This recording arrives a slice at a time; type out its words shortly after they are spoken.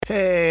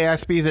Hey,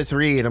 Aspies, it's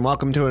Reed, and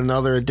welcome to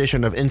another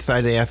edition of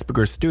Inside the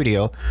Asperger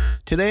Studio.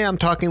 Today I'm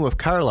talking with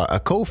Karla, a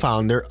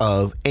co-founder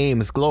of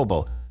AIMS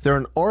Global. They're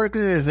an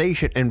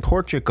organization in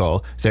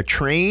Portugal that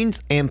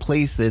trains and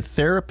places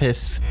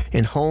therapists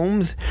in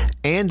homes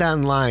and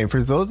online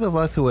for those of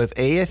us who have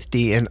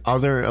ASD and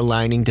other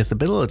aligning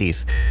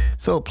disabilities.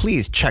 So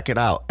please check it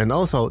out. And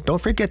also,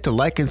 don't forget to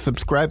like and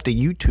subscribe to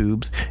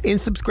YouTube's and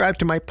subscribe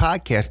to my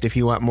podcast if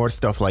you want more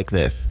stuff like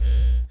this.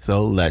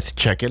 So let's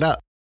check it out.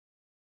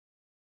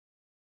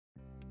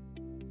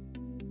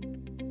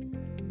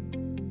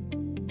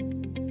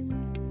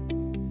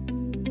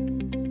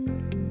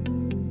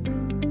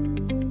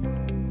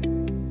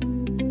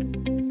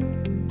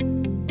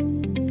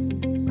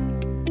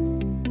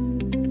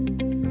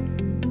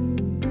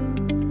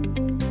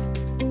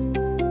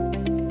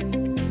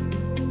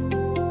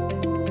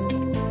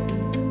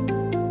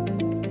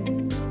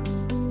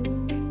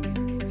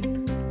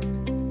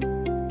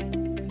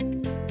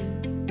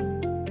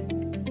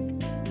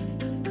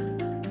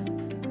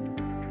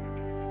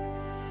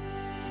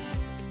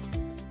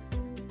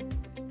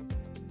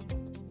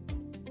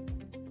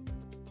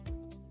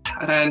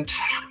 And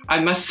I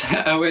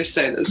always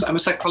say this, I'm a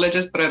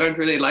psychologist, but I don't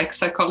really like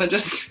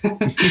psychologists.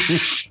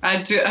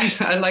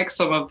 I like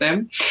some of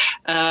them.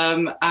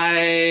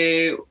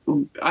 I've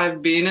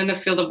been in the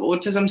field of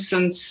autism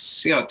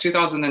since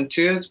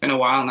 2002. It's been a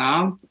while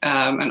now.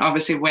 And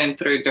obviously went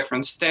through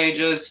different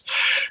stages.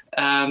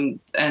 And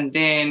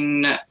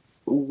then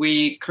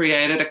we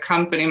created a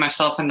company,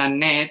 myself and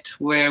Annette,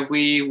 where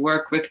we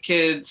work with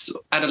kids,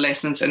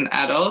 adolescents, and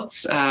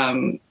adults,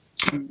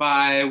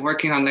 by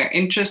working on their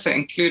interests, so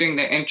including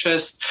their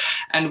interests,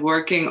 and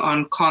working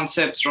on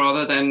concepts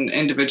rather than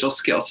individual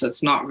skills. So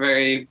it's not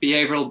very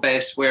behavioral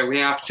based where we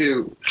have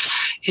to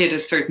hit a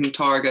certain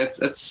target.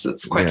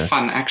 It's quite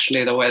fun,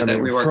 actually, the way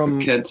that we work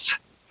with kids.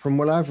 From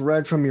what I've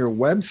read from your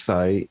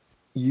website,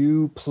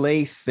 you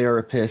place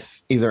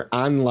therapists either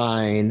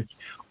online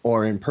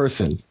or in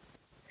person.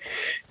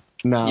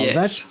 Now,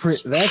 yes.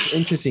 That's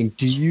interesting.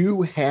 Do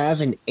you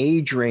have an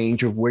age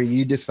range of where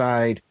you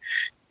decide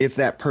if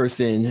that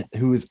person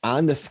who is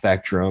on the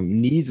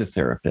spectrum needs a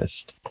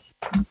therapist?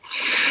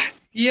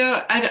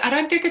 Yeah, I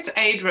don't think it's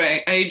age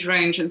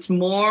range. It's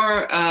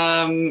more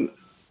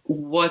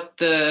what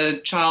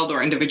the child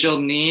or individual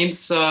needs.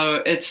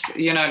 So it's,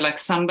 like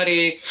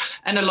somebody,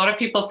 and a lot of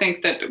people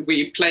think that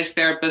we place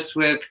therapists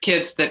with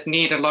kids that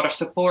need a lot of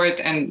support.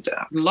 And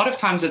a lot of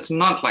times it's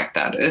not like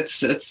that.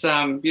 It's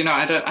I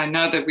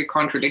know that we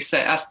can't really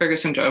say Asperger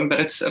syndrome, but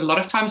it's a lot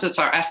of times it's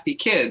our Aspie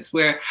kids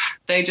where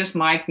they just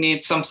might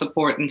need some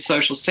support in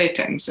social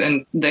settings,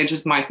 and they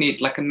just might need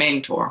like a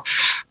mentor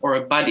or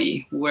a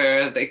buddy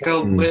where they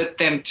go with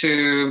them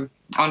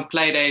on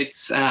play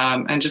dates,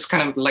 and just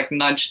kind of like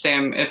nudge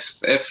them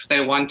if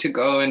they want to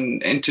go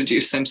and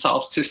introduce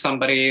themselves to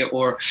somebody,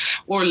 or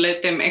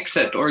let them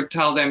exit, or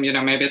tell them,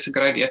 maybe it's a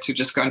good idea to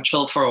just go and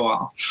chill for a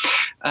while.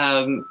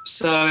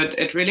 So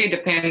it really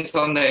depends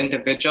on the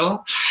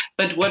individual.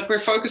 But what we're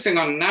focusing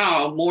on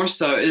now more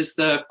so is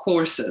the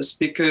courses,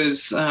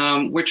 because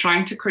we're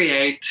trying to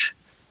create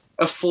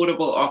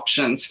affordable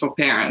options for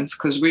parents,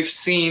 because we've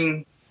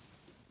seen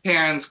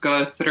parents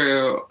go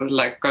to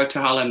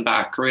hell and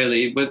back,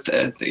 really, with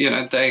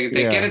they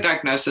get a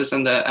diagnosis,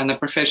 and the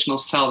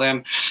professionals tell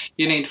them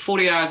you need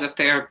 40 hours of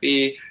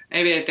therapy,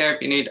 ABA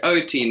therapy, you need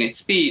OT, you need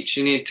speech,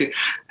 and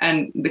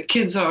the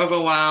kids are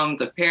overwhelmed,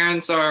 the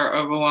parents are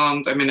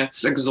overwhelmed. I mean,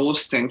 it's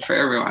exhausting for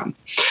everyone.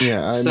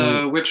 Yeah.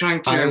 We're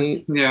trying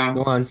to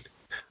Go on.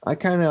 I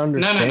kind of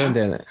understand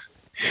it.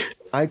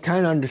 I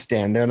kind of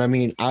understand that. I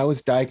mean, I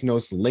was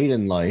diagnosed late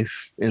in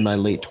life, in my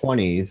late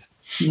 20s.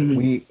 Mm-hmm.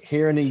 We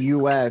here in the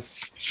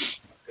U.S.,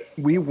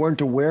 we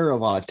weren't aware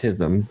of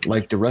autism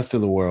like the rest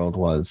of the world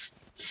was.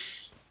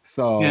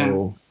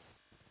 So,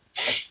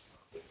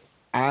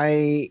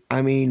 I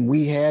mean,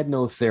 we had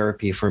no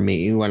therapy for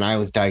me when I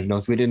was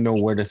diagnosed. We didn't know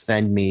where to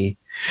send me.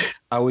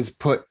 My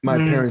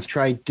parents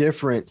tried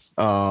different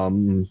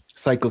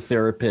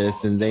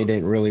psychotherapists, and they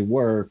didn't really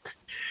work.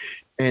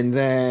 And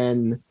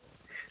then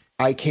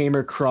I came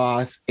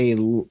across I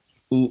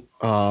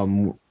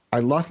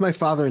lost my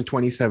father in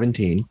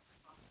 2017.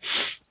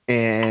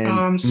 And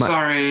I'm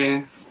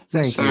sorry.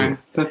 Thank you.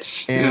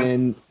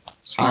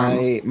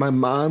 My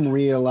mom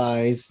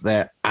realized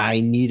that I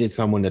needed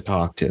someone to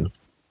talk to,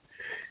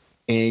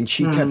 and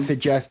she kept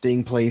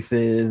suggesting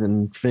places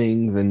and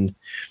things,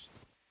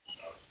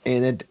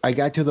 I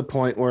got to the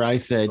point where I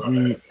said,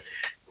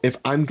 if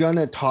I'm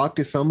gonna talk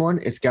to someone,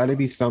 it's got to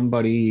be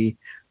somebody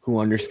who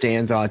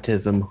understands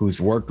autism,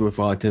 who's worked with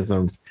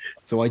autism.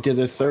 So I did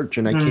a search,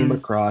 and I came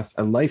across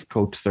a life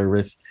coach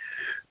service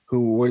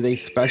where they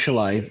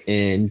specialize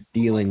in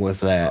dealing with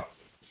that.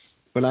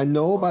 But I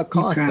know about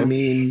cost. Okay. I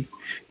mean,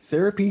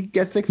 therapy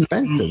gets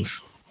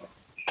expensive.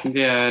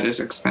 Yeah, it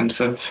is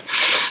expensive.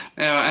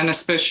 And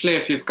especially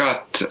if you've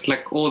got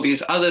like all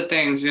these other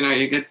things,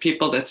 you get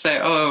people that say,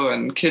 oh,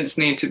 and kids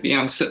need to be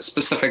on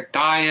specific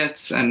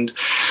diets and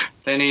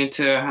they need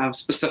to have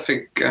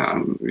specific,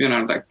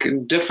 like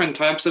different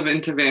types of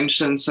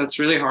interventions. So it's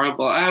really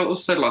horrible. I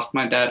also lost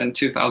my dad in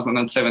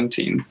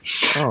 2017.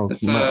 Oh,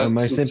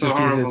 my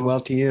sympathies as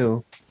well to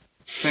you.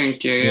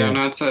 Thank you.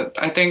 Yeah.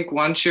 I think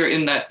once you're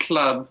in that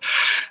club,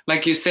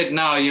 like you said,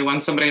 now you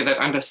want somebody that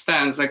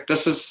understands. Like,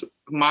 this is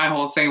my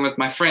whole thing with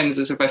my friends,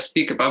 is if I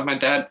speak about my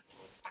dad,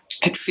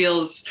 it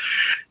feels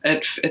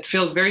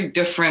very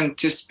different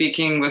to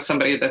speaking with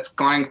somebody that's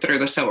going through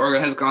the same or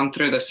has gone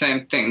through the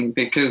same thing,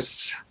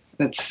 because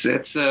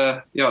it's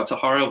a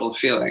horrible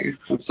feeling.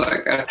 It's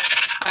like I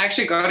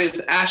actually got his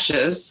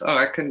ashes. Oh,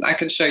 I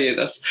can show you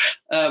this.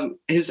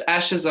 His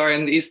ashes are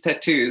in these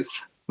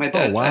tattoos. My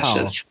dad's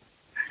ashes.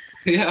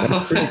 Yeah,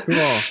 that's pretty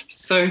cool.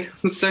 So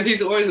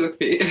he's always with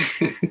me.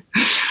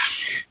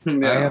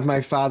 Yeah. I have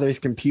my father's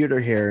computer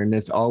here, and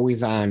it's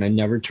always on. I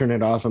never turn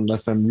it off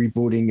unless I'm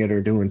rebooting it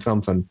or doing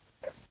something.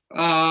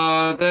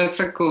 That's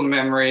a cool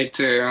memory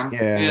too.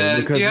 Yeah,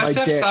 because you have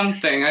to have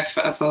something. I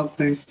felt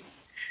like.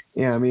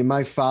 Yeah, I mean,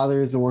 my father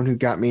is the one who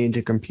got me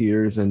into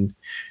computers, and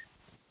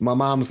my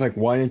mom's like,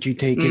 "Why don't you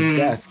take his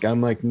desk?"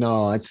 I'm like,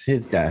 "No, it's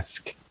his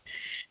desk.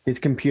 His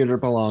computer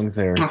belongs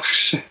there." Oh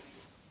shit.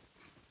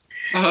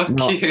 Oh,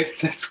 cute.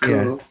 That's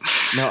cool. Yeah.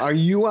 Now, are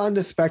you on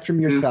the spectrum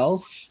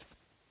yourself?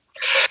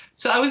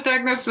 So I was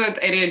diagnosed with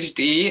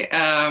ADHD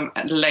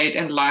late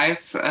in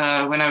life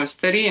when I was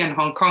 30 in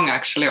Hong Kong,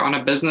 actually, on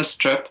a business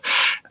trip.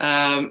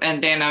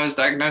 And then I was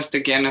diagnosed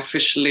again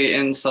officially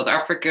in South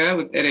Africa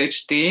with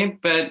ADHD.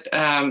 But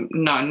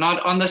no,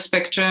 not on the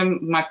spectrum.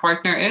 My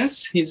partner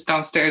is. He's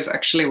downstairs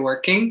actually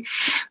working.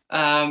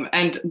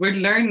 And we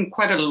learn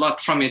quite a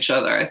lot from each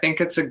other. I think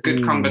it's a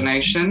good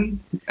combination,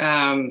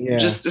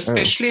 just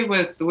especially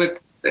with the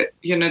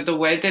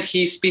way that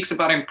he speaks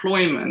about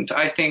employment.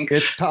 I think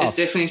is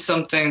definitely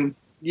something.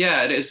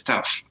 Yeah, it is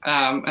tough.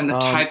 And the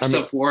types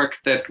of work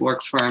that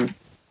works for him.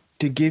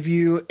 To give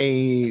you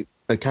a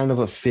kind of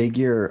a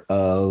figure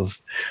of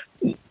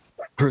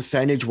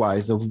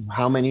percentage-wise of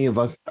how many of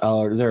us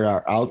there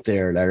are out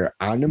there that are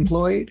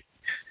unemployed,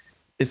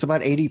 it's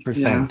about 80%.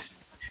 Yeah.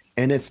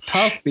 And it's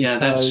tough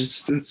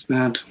because that's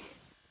bad.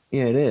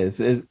 Yeah, it is.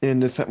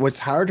 And what's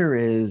harder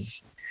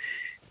is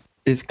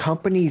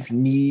companies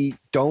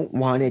don't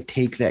want to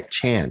take that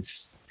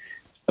chance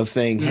of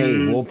saying, "Hey,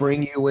 we'll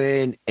bring you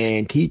in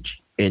and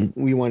teach, and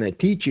we want to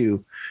teach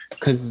you,"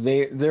 because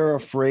they're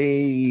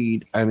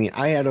afraid. I mean,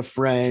 I had a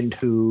friend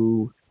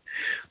who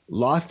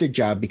lost a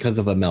job because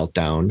of a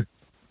meltdown,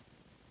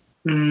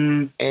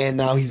 and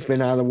now he's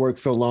been out of work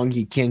so long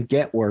he can't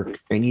get work,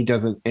 and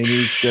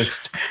he's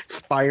just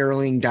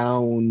spiraling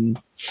down,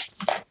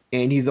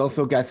 and he's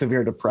also got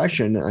severe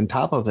depression on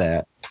top of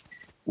that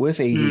with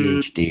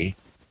ADHD.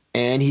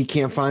 And he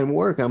can't find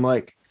work. I'm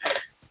like,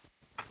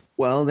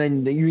 well,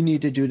 then you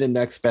need to do the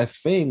next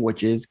best thing,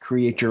 which is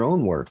create your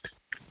own work,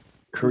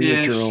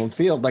 create your own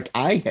field, like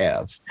I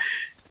have.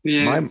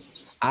 Yeah.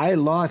 I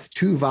lost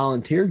 2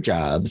 volunteer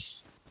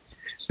jobs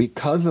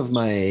because of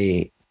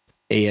my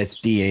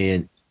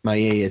ASD.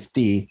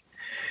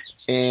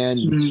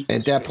 And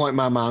at that point,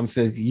 my mom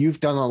says, "You've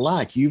done a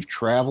lot. You've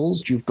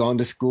traveled. You've gone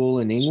to school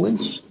in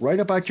England.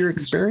 Write about your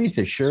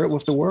experiences. Share it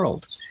with the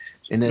world."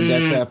 And then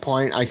at that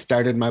point, I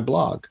started my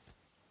blog.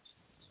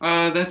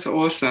 That's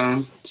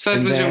awesome. So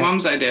it was your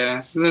mom's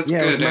idea. That's good.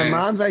 Yeah, it was my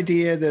mom's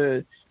idea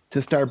to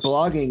start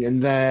blogging.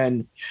 And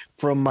then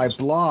from my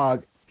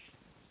blog,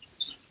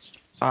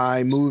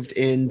 I moved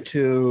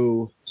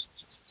into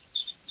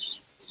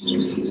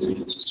my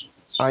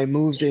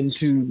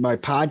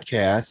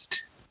podcast.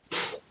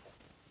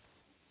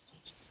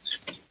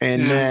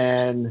 And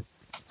then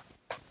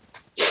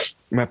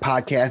my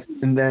podcast.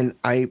 And then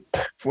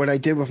what I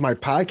did with my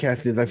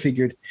podcast is I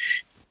figured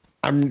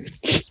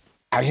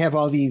I have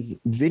all these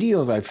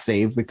videos I've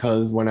saved,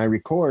 because when I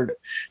record,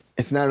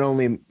 it's not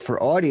only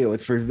for audio,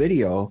 it's for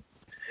video.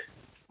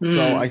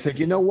 So I said,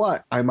 you know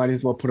what? I might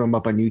as well put them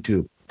up on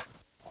YouTube.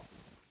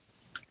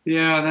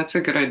 Yeah, that's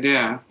a good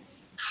idea.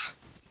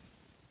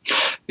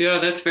 Yeah,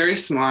 that's very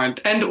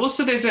smart. And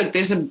also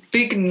there's a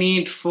big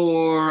need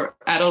for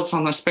adults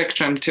on the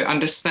spectrum to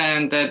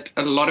understand that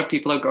a lot of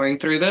people are going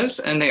through this,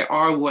 and there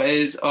are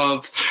ways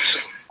of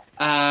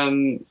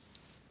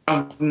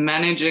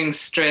managing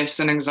stress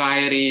and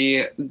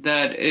anxiety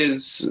that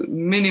is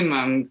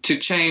minimum to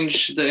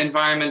change the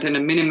environment in a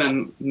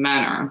minimum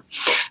manner.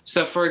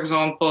 So, for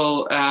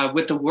example,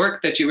 with the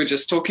work that you were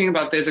just talking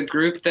about, there's a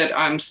group that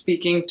I'm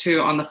speaking to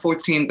on the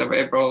 14th of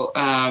April,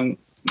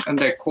 and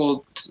they're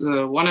called,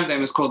 one of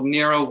them is called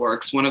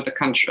NeuroWorks, one of the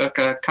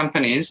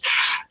companies,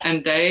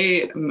 and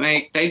they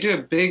do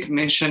a big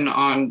mission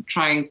on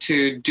trying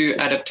to do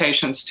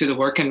adaptations to the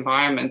work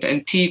environment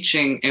and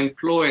teaching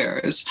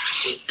employers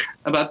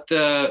about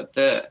the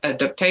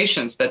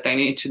adaptations that they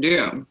need to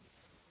do.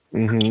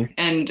 Mm-hmm.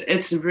 And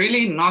it's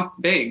really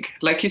not big.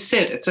 Like you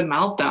said, it's a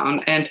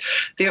meltdown. And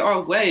there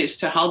are ways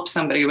to help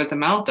somebody with a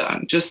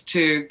meltdown, just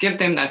to give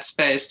them that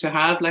space to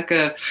have like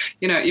a,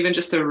 even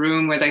just a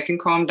room where they can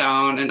calm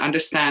down and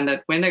understand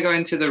that when they go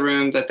into the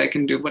room that they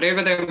can do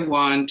whatever they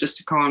want just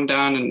to calm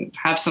down and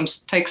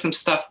take some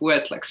stuff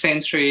with like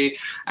sensory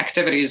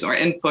activities or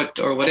input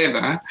or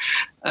whatever.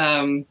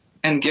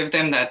 And give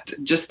them that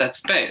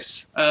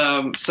space.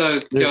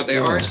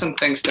 There are some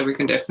things that we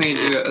can definitely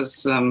do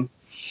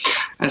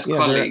as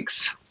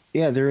colleagues.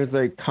 There is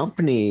a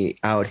company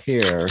out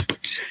here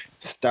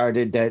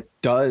started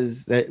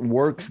that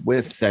works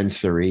with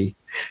sensory,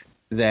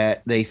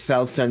 that they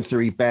sell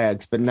sensory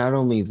bags, but not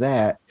only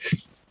that,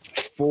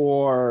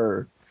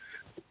 for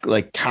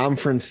like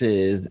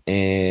conferences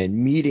and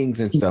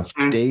meetings and stuff,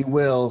 they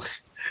will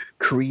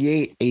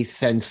create a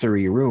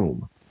sensory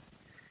room.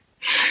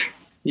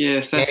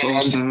 Yes, that's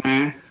awesome,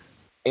 man.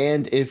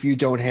 And if you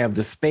don't have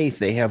the space,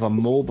 they have a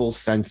mobile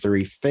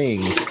sensory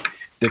thing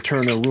to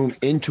turn a room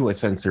into a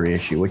sensory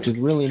issue, which is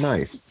really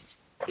nice.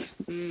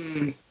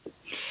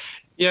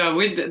 Yeah,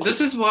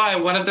 this is why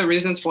one of the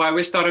reasons why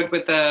we started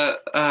with the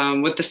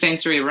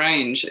sensory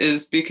range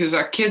is because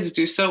our kids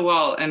do so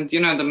well, and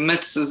the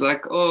myths is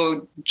like,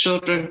 oh,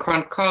 children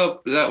can't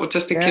cope,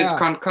 autistic kids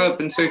can't cope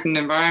in certain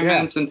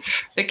environments, and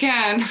they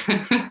can.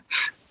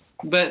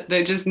 But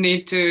they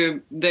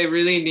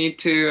really need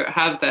to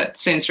have that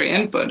sensory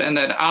input and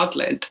that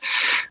outlet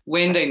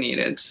when they need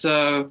it.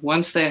 So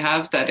once they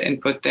have that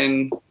input,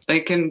 then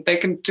they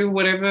can do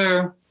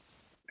whatever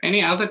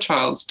any other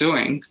child's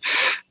doing.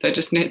 They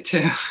just need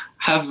to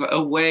have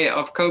a way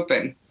of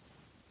coping.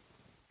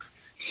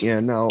 Yeah.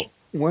 Now,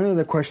 one of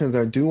the questions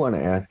I do want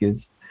to ask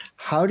is,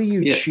 how do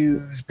you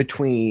choose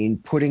between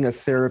putting a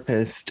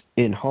therapist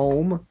in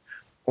home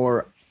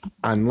or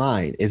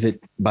online? Is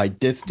it by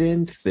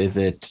distance? Is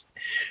it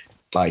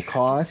by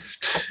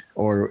cost,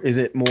 or is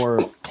it more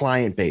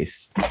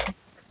client-based?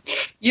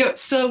 Yeah,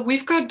 so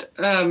we've got,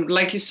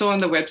 like you saw on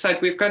the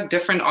website, we've got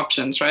different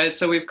options, right?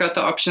 So we've got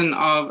the option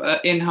of an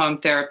in-home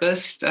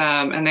therapist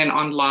and then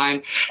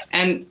online.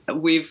 And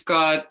we've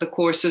got the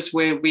courses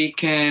where we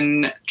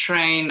can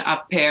train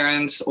up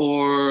parents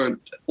or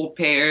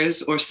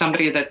pairs or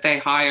somebody that they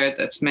hire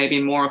that's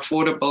maybe more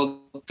affordable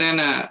than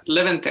a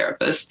live-in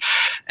therapist,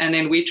 and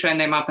then we train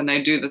them up and they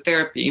do the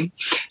therapy.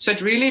 So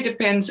it really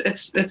depends.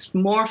 It's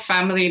more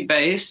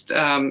family-based,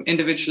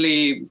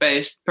 individually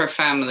based per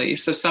family.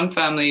 So some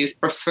families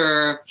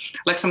prefer,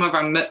 like some of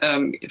our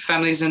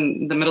families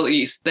in the Middle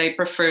East, they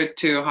prefer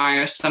to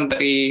hire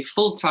somebody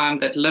full-time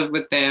that lives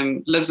with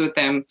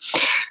them.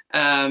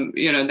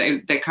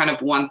 They kind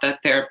of want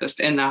that therapist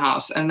in the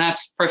house, and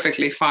that's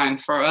perfectly fine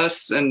for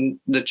us.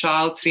 And the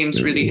child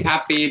seems really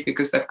happy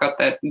because they've got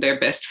their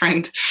best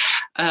friend.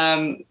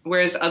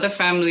 Whereas other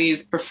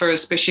families prefer,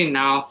 especially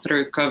now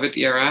through COVID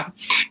era,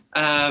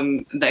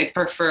 they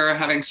prefer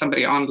having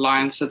somebody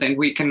online. So then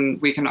we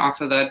can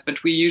offer that,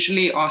 but we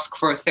usually ask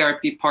for a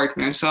therapy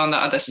partner. So on the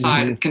other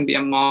side, it can be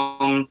a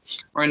mom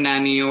or a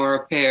nanny or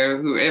a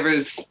pair,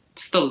 whoever's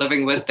still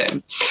living with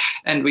them,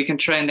 and we can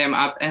train them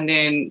up. And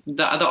then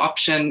the other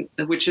option,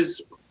 which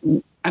is,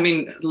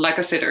 like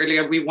I said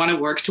earlier, we want to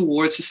work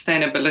towards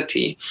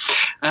sustainability,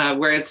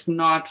 where it's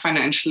not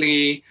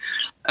financially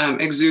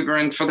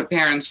exuberant for the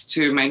parents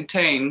to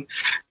maintain.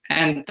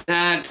 And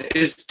that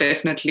is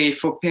definitely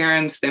for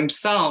parents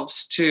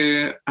themselves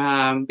to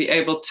be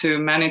able to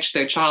manage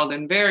their child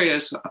in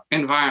various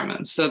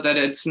environments, so that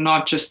it's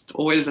not just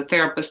always a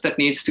therapist that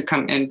needs to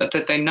come in, but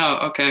that they know,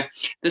 okay,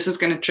 this is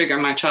going to trigger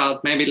my child.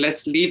 Maybe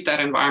let's leave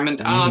that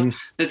environment out.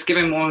 Let's give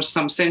him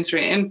some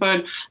sensory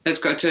input. Let's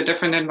go to a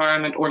different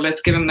environment, or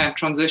let's give him that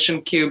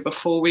transition cue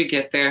before we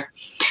get there.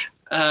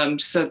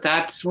 So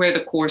that's where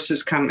the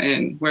courses come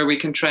in, where we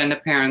can train the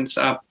parents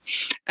up.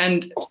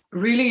 And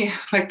really,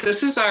 like,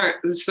 this is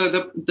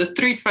the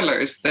three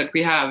pillars that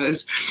we have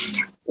is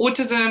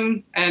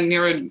autism and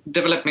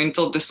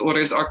neurodevelopmental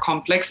disorders are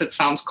complex. It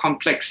sounds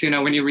complex,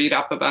 when you read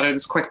up about it,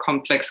 it's quite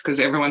complex because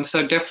everyone's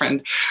so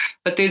different.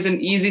 But there's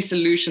an easy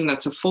solution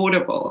that's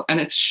affordable, and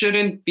it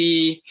shouldn't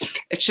be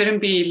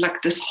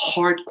like this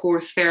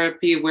hardcore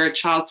therapy where a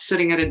child's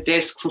sitting at a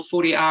desk for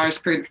 40 hours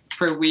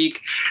per week.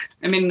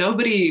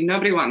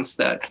 Nobody wants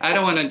that. I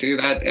don't want to do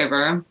that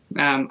ever.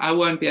 I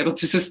won't be able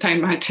to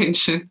sustain my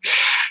attention,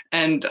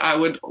 and I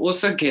would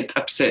also get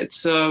upset.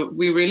 So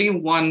we really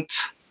want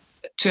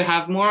to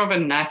have more of a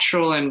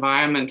natural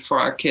environment for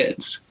our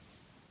kids,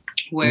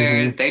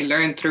 where they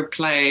learn through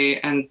play,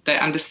 and they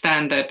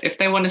understand that if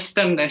they want to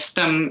stim, they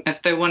stim.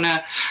 If they want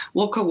to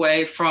walk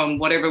away from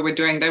whatever we're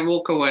doing, they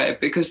walk away,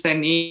 because they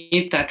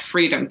need that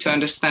freedom to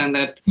understand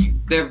that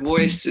their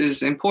voice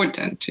is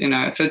important.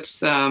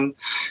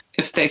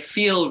 If they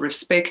feel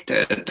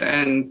respected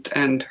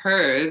and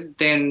heard,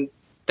 then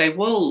they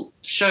will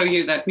show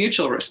you that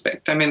mutual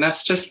respect.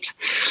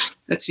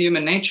 That's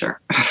human nature.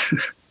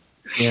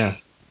 Yeah.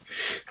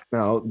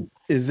 Now,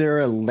 is there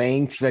a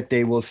length that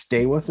they will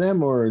stay with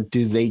them, or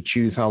do they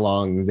choose how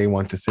long they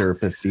want the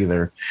therapist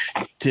either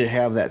to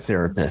have that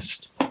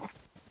therapist?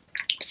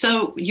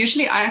 So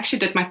usually I actually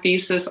did my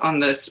thesis on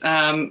this.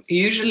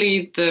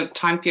 Usually the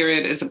time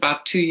period is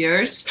about 2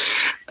 years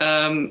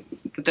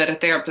that a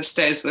therapist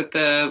stays with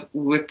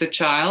the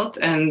child,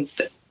 and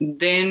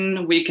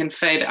then we can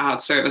fade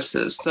out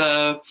services.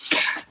 So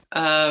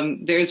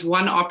there's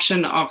one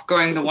option of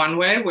going the one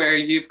way where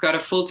you've got a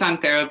full-time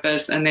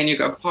therapist and then you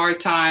go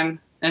part-time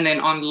and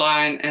then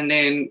online, and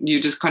then you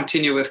just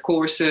continue with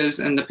courses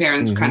and the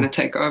parents kind of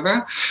take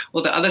over.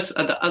 Well, the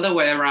other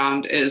way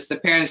around is the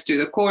parents do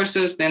the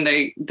courses, then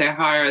they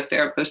hire a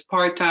therapist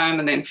part-time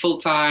and then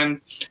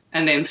full-time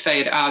and then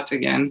fade out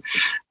again.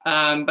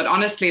 But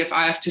honestly, if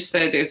I have to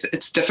say this,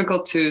 it's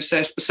difficult to say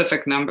a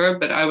specific number,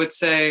 but I would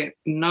say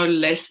no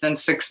less than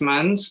 6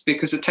 months,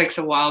 because it takes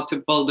a while to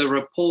build a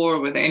rapport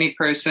with any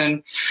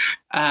person.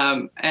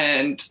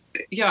 And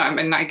yeah, I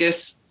mean, I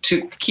guess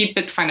to keep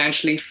it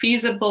financially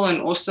feasible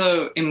and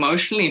also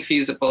emotionally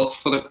feasible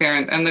for the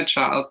parent and the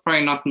child,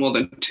 probably not more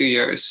than 2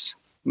 years.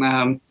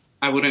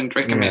 I wouldn't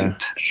recommend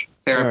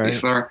therapy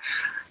for,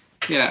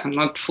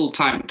 not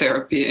full-time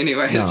therapy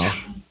anyways.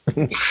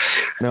 No.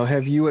 Now,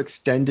 have you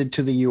extended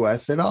to the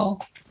U.S. at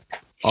all?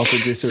 Also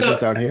do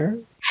service out here?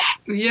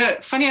 Yeah,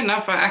 funny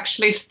enough, I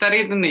actually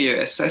studied in the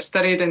U.S. I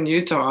studied in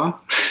Utah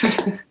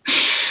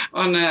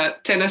on a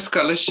tennis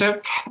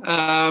scholarship.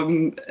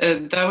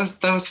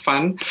 That was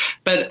fun.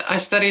 But I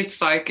studied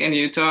psych in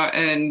Utah,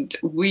 and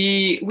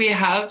we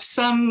have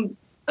some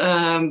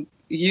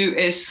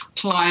US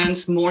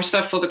clients more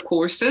so for the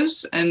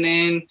courses, and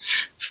then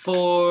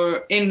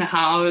for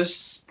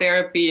in-house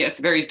therapy, it's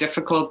very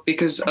difficult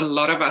because a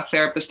lot of our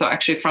therapists are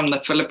actually from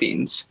the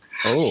Philippines.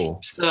 Oh.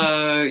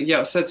 So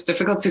it's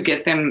difficult to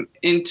get them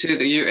into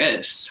the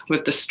US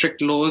with the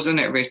strict laws and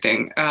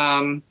everything.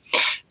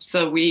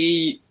 So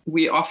we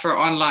offer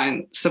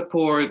online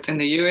support in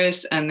the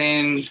US, and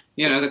then,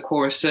 the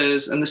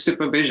courses and the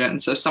supervision.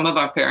 So some of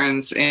our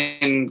parents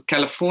in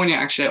California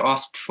actually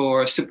asked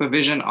for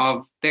supervision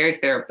of their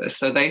therapist.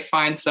 So they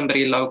find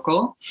somebody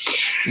local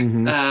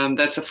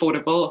that's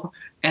affordable,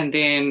 and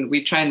then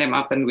we train them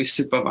up and we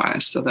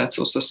supervise. So that's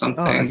also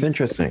something. Oh, that's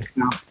interesting.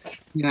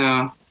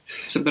 Yeah.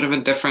 It's a bit of a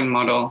different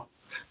model.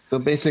 So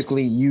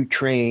basically you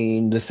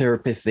train the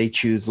therapists they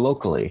choose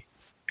locally.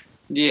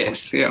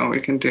 Yes, we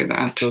can do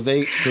that. So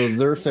their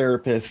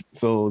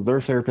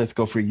therapists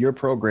go for your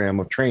program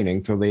of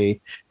training, so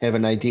they have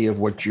an idea of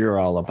what you're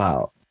all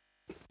about.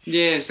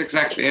 Yes,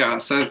 exactly. Yeah.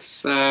 So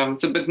it's a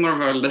bit more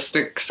of a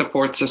holistic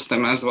support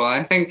system as well.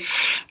 I think,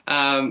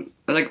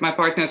 like my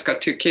partner's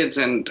got 2 kids,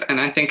 and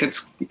I think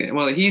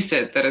he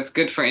said that it's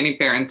good for any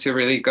parent to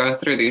really go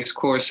through these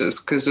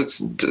courses, because it's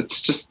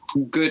just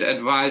good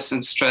advice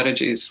and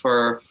strategies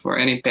for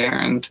any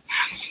parent.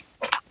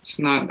 It's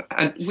not.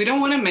 We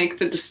don't want to make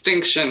the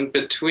distinction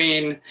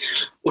between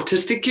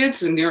autistic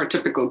kids and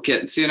neurotypical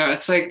kids.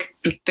 It's like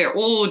they're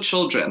all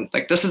children.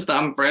 Like, this is the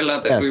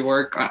umbrella that we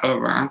work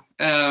over.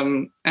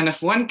 And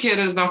if one kid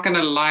is not going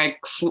to like,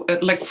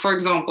 for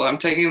example, I'm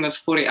taking this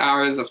 40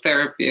 hours of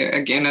therapy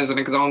again as an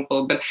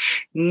example, but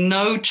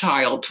no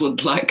child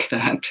would like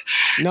that.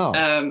 No.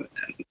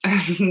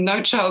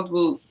 No child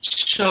will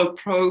show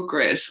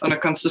progress on a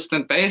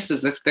consistent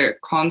basis if they're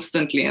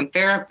constantly in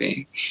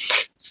therapy.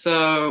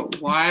 So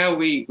why are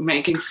we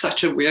making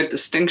such a weird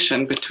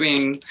distinction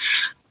between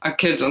our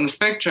kids on the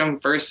spectrum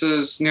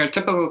versus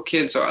neurotypical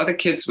kids or other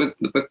kids with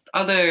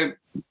other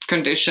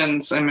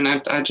conditions? I mean,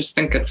 I just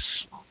think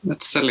it's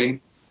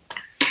silly.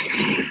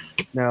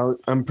 Now,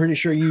 I'm pretty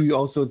sure you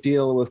also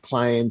deal with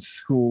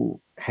clients who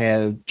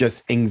have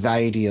just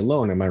anxiety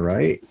alone. Am I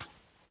right?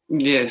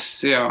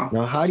 Yes, yeah.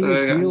 Now, how do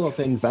you deal with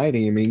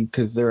anxiety? I mean,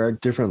 because there are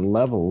different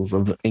levels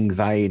of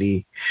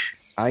anxiety.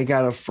 I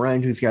got a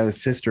friend who's got a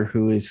sister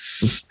who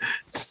is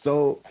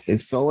so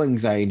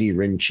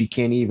anxiety-ridden, she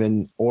can't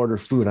even order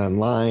food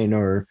online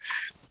or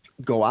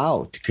go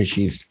out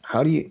because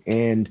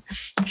and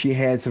she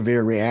had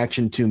severe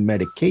reaction to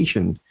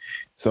medication.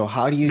 So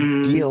how do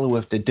you deal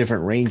with the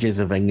different ranges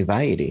of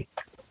anxiety?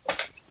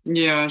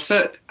 Yeah.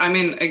 So, I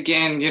mean,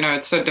 again,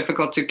 it's so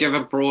difficult to give a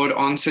broad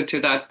answer to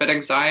that, but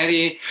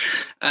anxiety,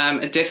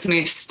 it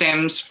definitely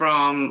stems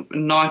from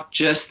not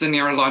just the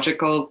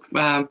neurological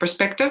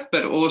perspective,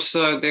 but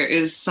also there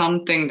is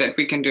something that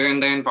we can do in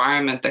the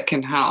environment that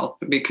can help,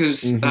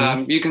 because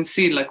you can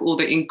see like all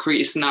the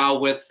increase now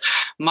with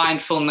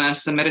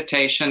mindfulness and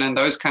meditation and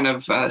those kind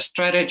of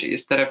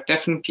strategies that have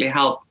definitely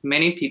helped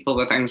many people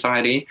with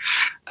anxiety.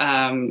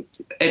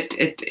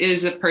 It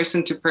is a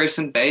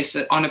person-to-person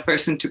basis. On a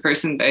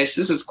person-to-person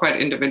basis, it's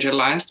quite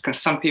individualized, because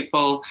some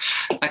people,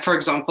 like, for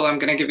example, I'm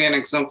going to give you an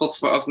example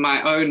of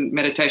my own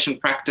meditation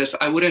practice.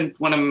 I wouldn't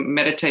want to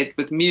meditate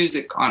with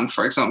music on,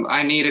 for example.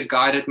 I need a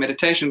guided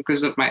meditation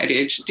because of my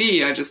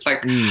ADHD. I just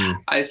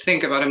I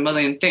think about a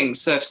million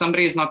things. So if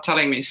somebody is not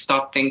telling me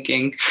stop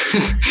thinking,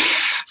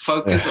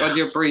 focus on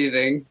your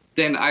breathing,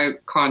 then I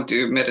can't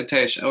do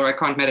meditation, or I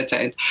can't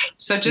meditate.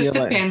 So it just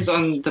depends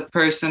on the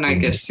person, I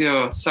guess.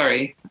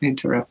 Sorry, I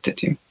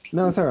interrupted you.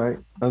 No, it's all right.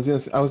 I was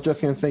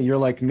just gonna say, you're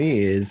like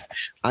me.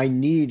 I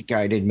need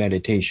guided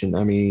meditation.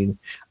 I mean,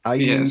 I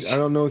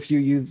don't know if you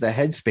use the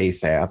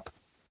Headspace app.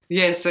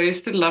 Yes, I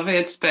used to love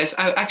Headspace.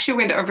 I actually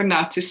went over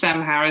now to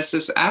Sam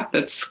Harris's app.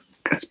 It's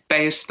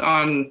based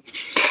on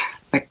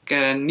like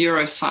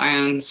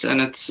neuroscience,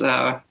 and it's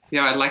I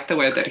like the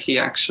way that he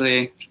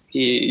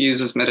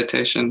uses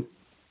meditation.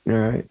 All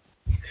right.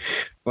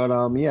 But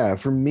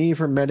for me,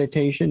 for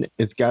meditation,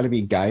 it's got to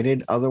be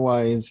guided.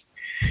 Otherwise,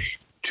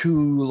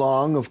 too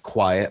long of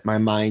quiet, my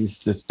mind's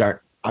just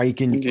start. I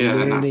can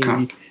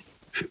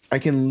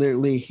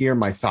literally hear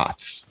my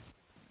thoughts.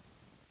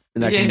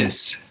 And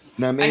yes.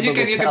 And you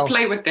can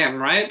play with them,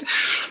 right?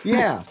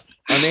 Yeah.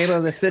 I'm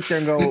able to sit there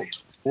and go,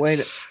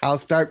 wait, all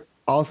of a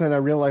sudden I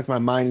realize my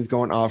mind is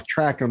going off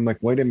track. I'm like,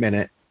 wait a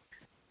minute.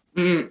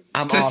 I'm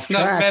off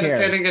track here.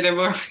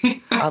 Anymore.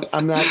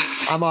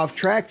 I'm off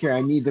track here.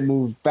 I need to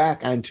move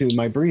back onto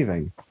my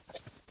breathing.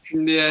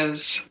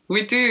 Yes,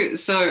 we do.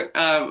 So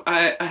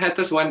I had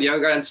this one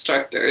yoga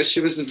instructor. She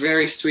was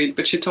very sweet,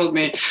 but she told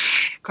me,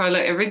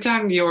 Karla, every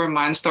time your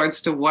mind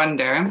starts to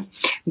wander,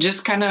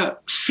 just kind of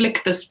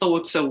flick the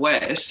thoughts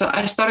away. So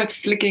I started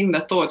flicking the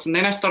thoughts, and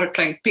then I started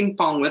playing ping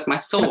pong with my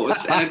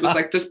thoughts, and it was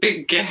like this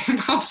big game.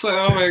 I was like,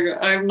 oh my God,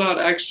 I'm not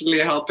actually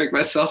helping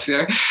myself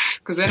here.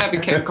 Because then I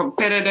became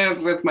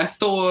competitive with my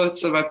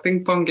thoughts of my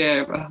ping pong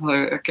game. I was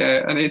like,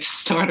 okay, I need to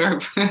start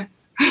over.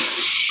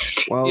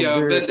 Well,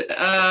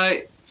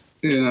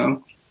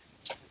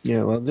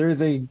 Yeah, well, there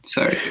is a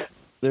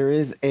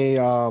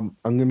I'm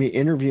going to be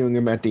interviewing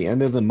him at the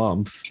end of the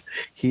month.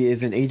 He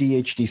is an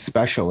ADHD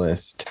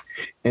specialist,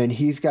 and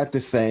he's got the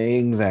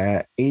saying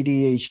that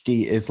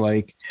ADHD is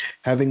like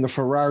having a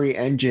Ferrari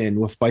engine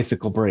with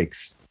bicycle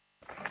brakes.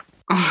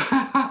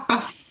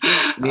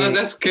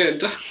 That's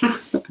good.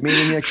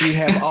 Meaning that you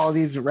have all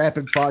these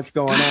rapid thoughts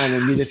going on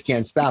and you just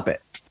can't stop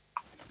it.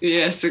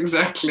 Yes,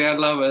 exactly. I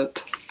love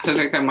it. I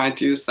think I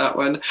might use that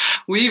one.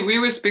 We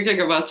were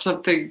speaking about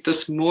something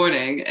this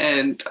morning,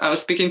 and I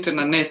was speaking to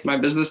Nanette, my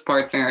business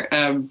partner,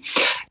 and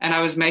I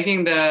was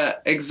making the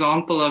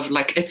example of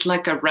like, it's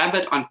like a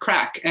rabbit on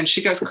crack. And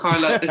she goes,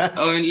 Karla, it's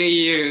only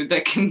you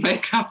that can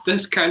make up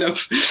this kind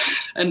of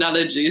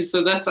analogy.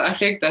 So I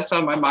think that's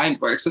how my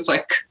mind works. It's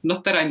like,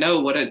 not that I know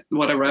what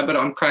a rabbit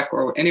on crack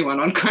or anyone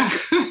on crack,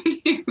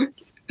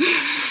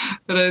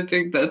 but I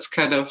think that's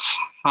kind of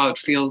how it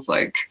feels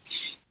like.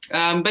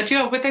 But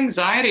with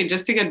anxiety,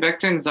 just to get back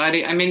to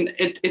anxiety, I mean,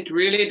 it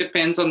really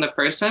depends on the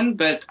person,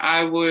 but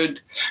I would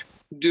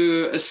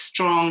do a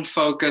strong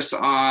focus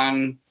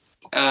on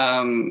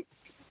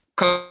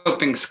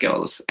coping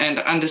skills and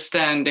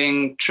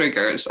understanding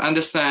triggers,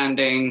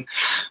 understanding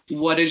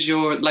what is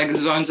your like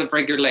zones of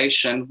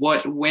regulation.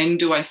 When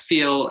do I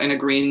feel in a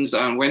green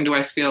zone? When do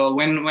I feel,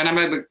 when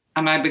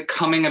am I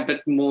becoming a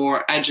bit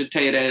more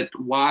agitated?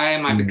 Why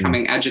am I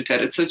becoming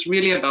agitated? So it's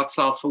really about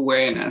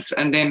self-awareness.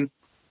 And then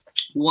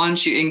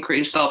once you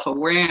increase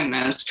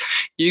self-awareness,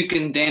 you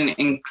can then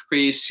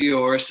increase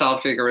your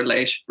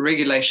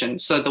self-regulation.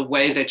 So the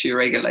way that you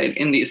regulate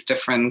in these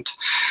different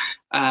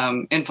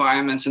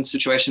environments and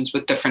situations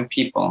with different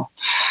people.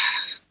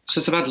 So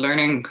it's about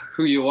learning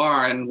who you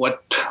are and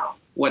what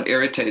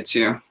irritates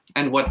you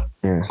and what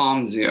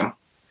calms you.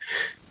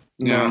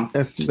 Yeah,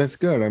 that's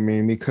good. I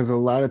mean, because a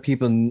lot of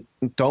people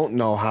don't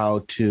know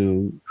how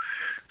to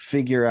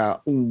figure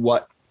out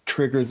what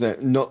triggers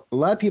them. No, a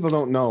lot of people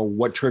don't know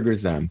what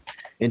triggers them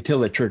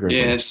until it triggers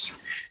them. Yes,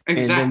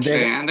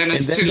 exactly. And then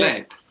it's too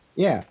late.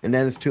 Yeah, and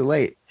then it's too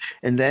late.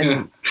 And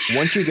then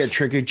once you get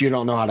triggered, you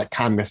don't know how to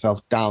calm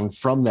yourself down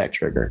from that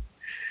trigger.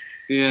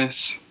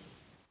 Yes,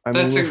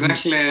 that's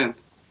exactly it.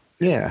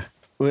 Yeah.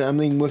 Well, I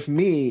mean, with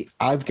me,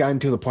 I've gotten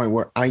to the point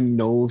where I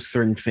know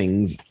certain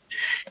things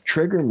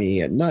trigger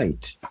me at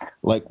night.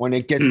 Like when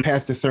it gets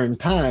past a certain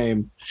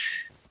time,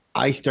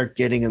 I start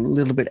getting a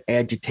little bit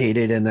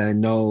agitated, and I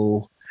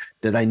know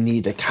that I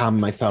need to calm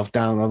myself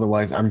down.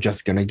 Otherwise, I'm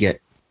just going to get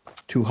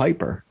too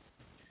hyper.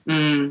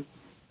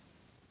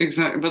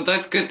 Exactly. But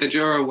that's good that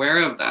you're aware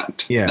of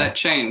that, that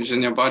change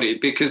in your body,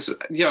 because,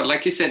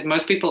 like you said,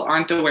 most people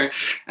aren't aware.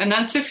 And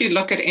that's if you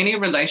look at any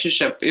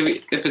relationship,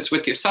 if it's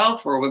with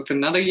yourself or with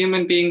another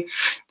human being,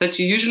 that's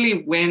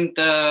usually when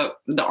the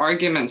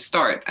arguments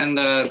start and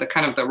the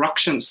kind of the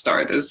ructions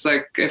start. Is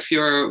like if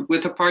you're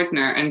with a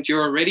partner and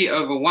you're already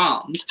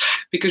overwhelmed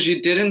because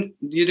you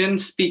didn't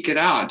speak it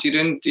out, you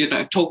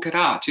didn't, talk it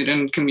out, you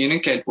didn't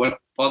communicate what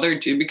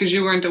bothered you because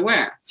you weren't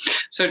aware.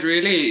 So it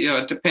really,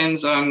 it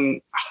depends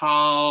on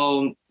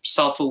how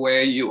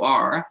self-aware you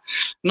are,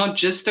 not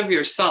just of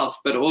yourself,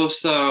 but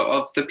also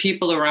of the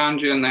people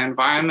around you and the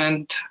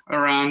environment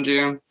around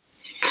you.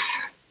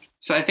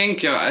 So I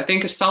think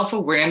a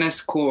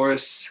self-awareness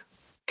course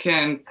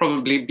can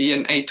probably be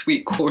an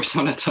 8-week course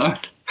on its own.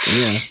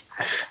 Yeah.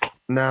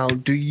 Now,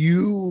 do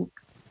you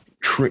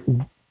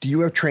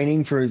have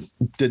training for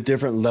the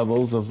different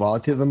levels of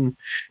autism?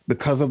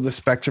 Because of the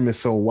spectrum is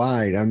so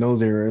wide. I know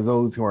there are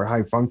those who are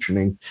high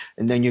functioning,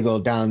 and then you go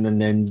down,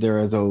 and then there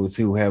are those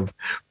who have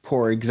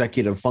poor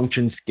executive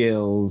function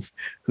skills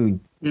who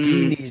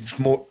do need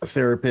more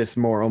therapists,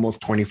 more almost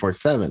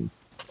 24/7.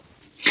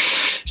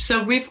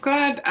 So we've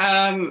got,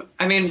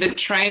 the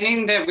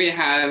training that we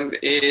have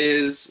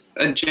is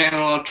a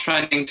general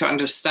training to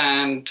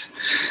understand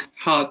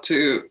how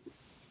to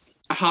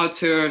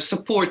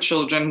support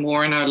children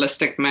more in a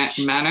holistic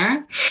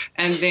manner.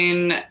 And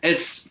then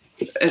it's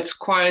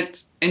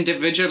quite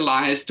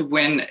individualized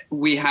when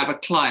we have a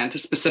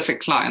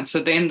specific client.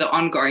 So then the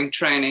ongoing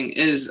training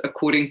is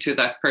according to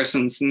that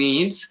person's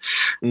needs,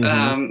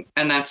 and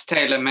that's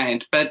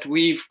tailor-made. But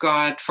we've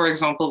got, for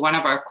example, one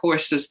of our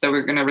courses that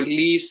we're going to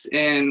release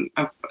in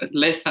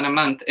less than a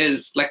month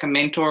is like a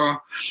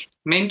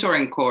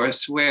mentoring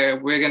course where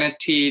we're going to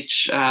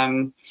teach,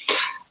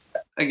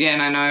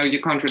 again, I know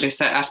you can't really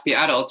say Aspie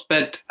adults,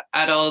 but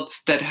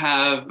adults that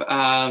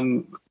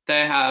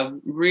they have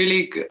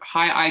really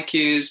high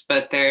IQs,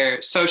 but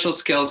their social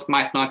skills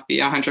might not be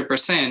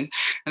 100%, and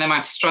they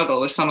might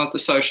struggle with some of the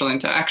social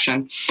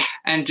interaction.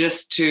 And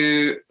just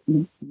to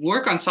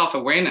work on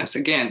self-awareness,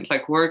 again,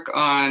 like work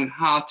on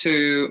how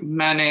to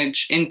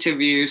manage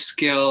interview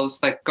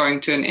skills, like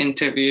going to an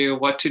interview,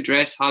 what to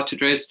dress, how to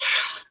dress,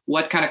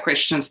 what kind of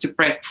questions to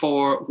prep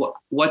for,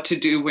 what to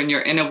do when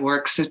you're in a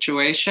work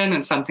situation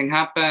and something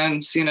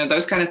happens,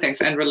 those kind of things.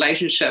 And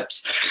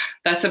relationships,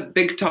 that's a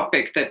big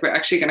topic that we're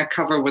actually going to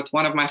cover with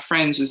one of my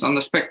friends who's on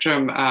the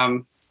spectrum.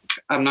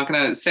 I'm not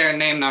going to say her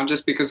name now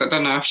just because I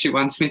don't know if she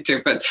wants me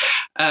to, but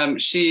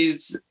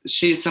she's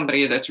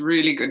somebody that's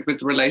really good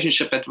with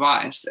relationship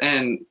advice.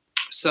 And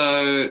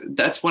so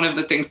that's one of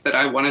the things that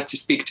I wanted to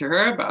speak to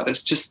her about,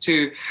 is just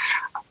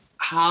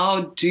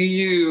how do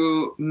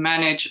you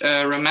manage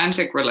a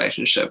romantic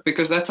relationship?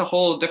 Because that's a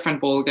whole different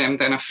ballgame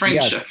than a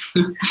friendship.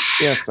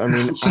 Yes. I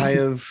mean,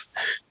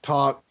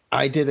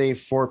 I did a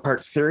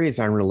 4-part series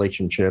on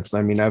relationships.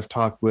 I mean, I've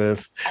talked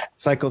with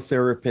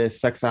psychotherapists,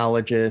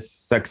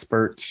 sexologists,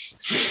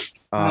 experts,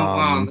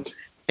 wow.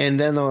 And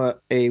then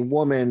a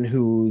woman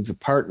who's a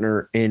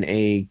partner in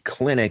a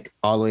clinic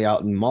all the way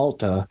out in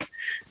Malta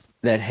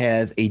that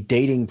has a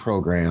dating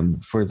program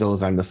for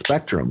those on the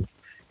spectrum.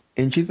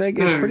 And she's like,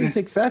 it's pretty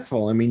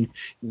successful. I mean,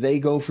 they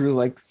go through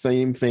like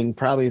same thing,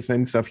 probably the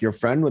same stuff your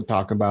friend would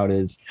talk about,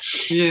 is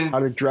how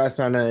to dress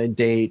on a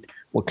date,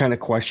 what kind of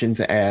questions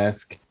to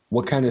ask,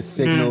 what kind of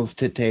signals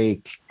to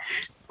take,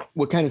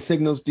 what kind of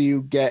signals do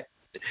you get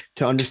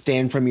to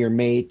understand from your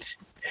mate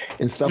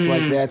and stuff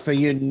like that. So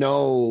you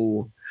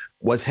know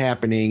what's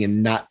happening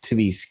and not to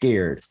be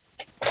scared.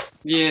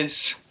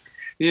 Yes.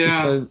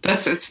 Yeah,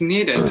 because it's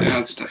needed.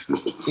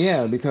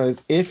 Yeah,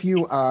 because if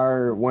you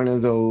are one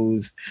of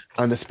those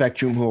on the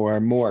spectrum who are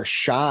more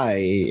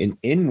shy and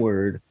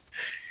inward,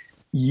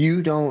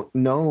 you don't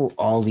know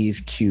all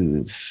these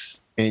cues.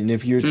 And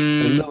if you're a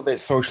little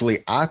bit socially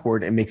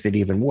awkward, it makes it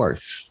even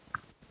worse.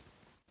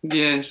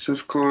 Yes,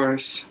 of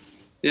course.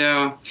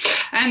 Yeah.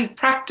 And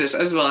practice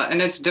as well. And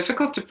it's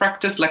difficult to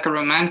practice like a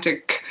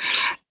romantic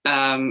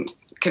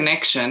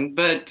connection,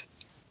 but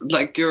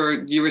like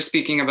you were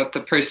speaking about the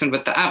person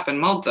with the app in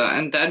Malta,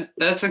 and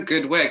that's a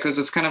good way, because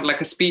it's kind of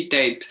like a speed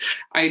date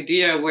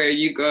idea where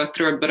you go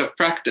through a bit of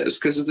practice,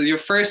 because your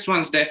first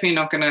one's definitely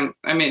not going to,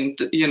 I mean,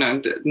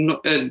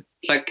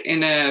 like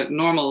in a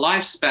normal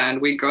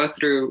lifespan, we go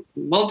through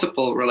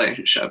multiple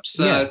relationships.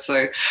 So it's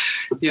like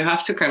you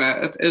have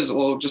to it is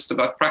all just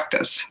about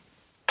practice,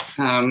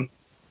 and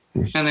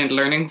then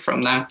learning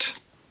from that.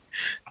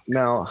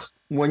 Now,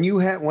 when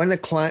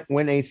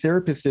a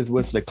therapist is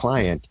with the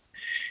client,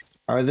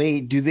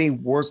 do they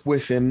work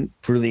with him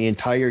for the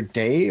entire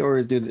day,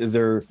 or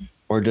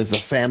does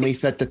the family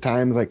set the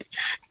times, like,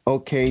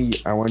 okay,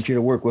 I want you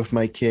to work with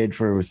my kid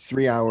for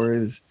 3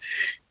 hours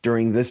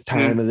during this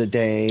time of the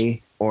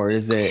day, or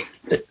is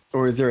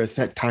there a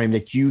set time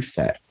that you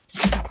set?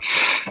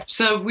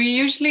 So we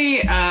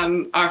usually,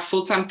 our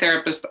full-time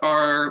therapists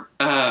are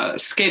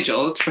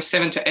scheduled for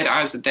 7 to 8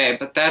 hours a day,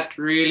 but that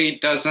really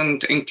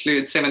doesn't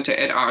include 7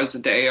 to 8 hours a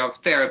day of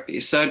therapy.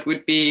 So it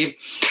would be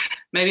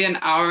maybe an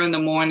hour in the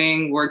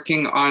morning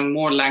working on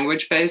more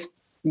language-based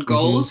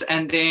goals,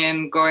 and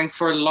then going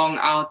for a long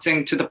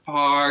outing to the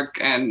park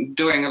and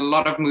doing a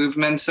lot of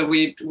movement. So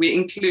we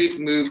include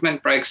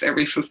movement breaks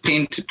every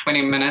 15 to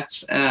 20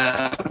 minutes.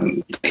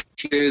 They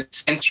include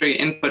sensory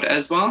input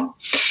as well.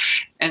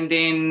 And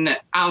then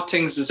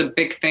outings is a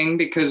big thing,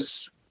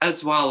 because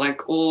as well,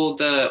 like all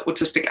the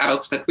autistic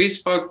adults that we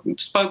spoke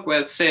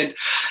with said,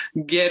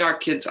 get our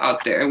kids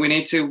out there. We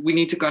need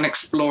to go and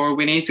explore.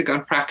 We need to go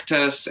and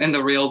practice in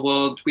the real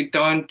world. We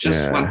don't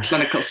just want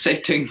clinical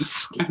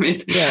settings. I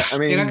mean,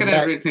 you're not going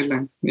to really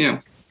learn. Yeah.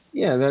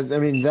 Yeah,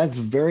 that's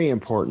very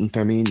important.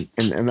 I mean,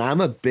 and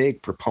I'm a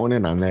big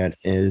proponent on that,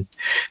 is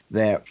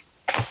that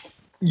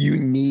you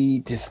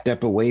need to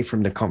step away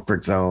from the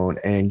comfort zone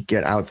and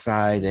get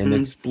outside and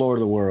explore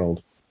the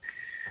world.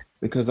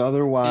 Because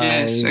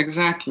otherwise, yes,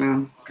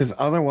 exactly. Because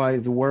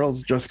otherwise, the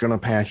world's just going to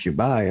pass you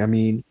by. I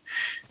mean,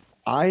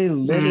 I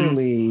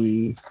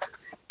literally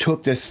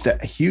took this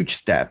huge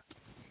step,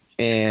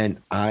 and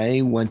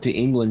I went to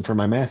England for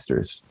my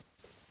master's,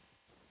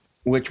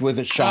 which was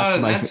a shock.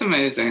 Oh, that's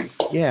amazing.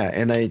 Yeah,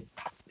 and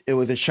it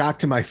was a shock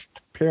to my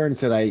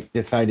parents that I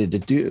decided to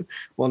do.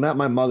 Well, not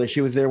my mother;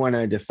 she was there when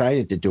I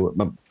decided to do it,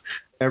 but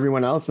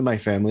everyone else in my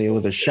family, it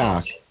was a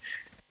shock.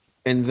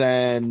 And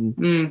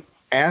then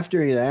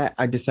after that,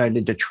 I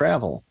decided to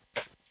travel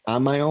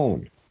on my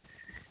own.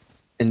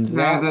 And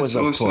No, that was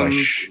that's a awesome.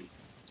 push.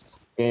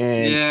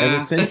 And ever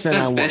Yeah, since that's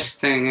then, the best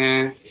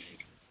thing.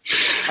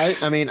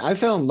 I mean, I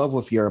fell in love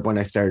with Europe when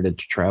I started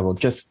to travel,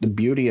 just the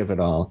beauty of it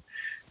all.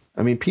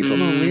 I mean, people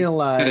don't It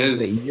realize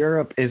that is.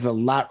 Europe is a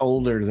lot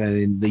older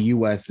than the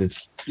US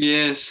is.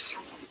 Yes.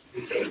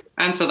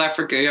 And South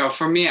Africa, yeah,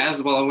 for me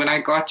as well. When I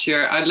got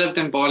here, I lived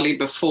in Bali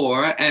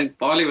before, and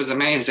Bali was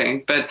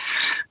amazing. But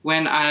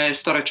when I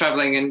started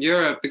traveling in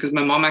Europe, because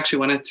my mom actually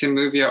wanted to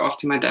move here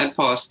after my dad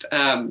passed,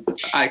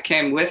 I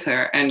came with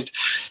her, and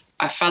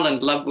I fell in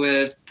love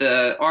with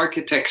the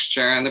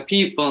architecture and the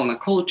people and the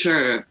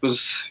culture. It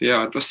was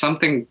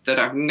something that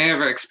I've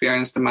never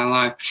experienced in my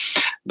life.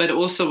 But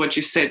also what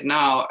you said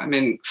now, I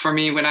mean, for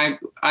me, when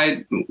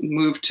I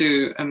moved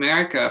to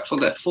America for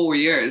the 4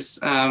 years,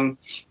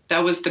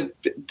 that was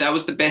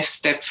the best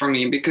step for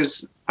me,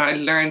 because I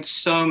learned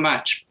so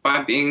much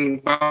by being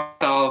by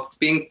myself,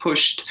 being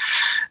pushed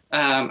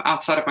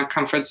outside of my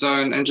comfort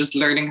zone, and just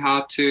learning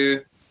how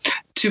to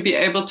be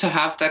able to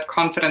have that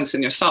confidence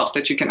in yourself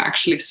that you can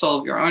actually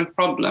solve your own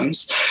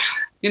problems.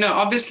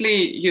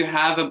 Obviously you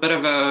have a bit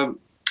of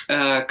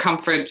a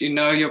comfort,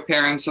 your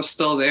parents are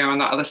still there on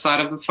the other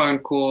side of the phone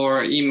call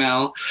or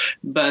email,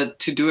 but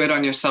to do it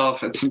on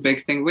yourself, it's a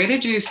big thing. Where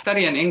did you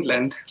study in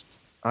England?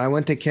 I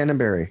went to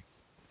Canterbury.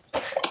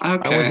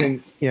 Okay.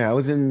 I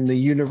was in the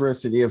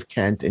University of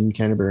Kent in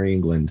Canterbury,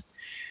 England.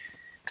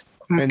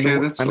 Okay,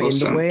 that's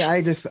awesome. The way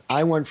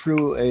I went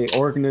through a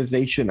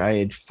organization I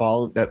had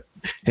followed that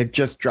had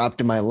just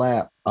dropped in my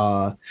lap.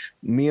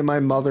 Me and my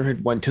mother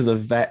had went to the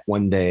vet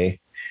one day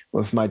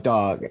with my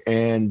dog,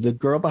 and the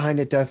girl behind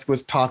the desk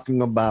was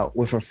talking about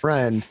with a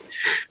friend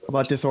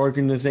about this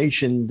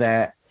organization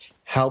that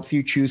helps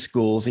you choose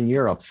schools in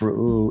Europe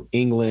through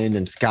England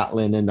and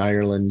Scotland and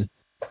Ireland.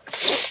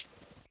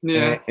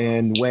 Yeah.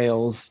 And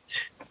Wales.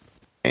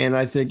 And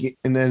I think,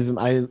 and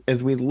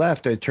as we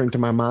left, I turned to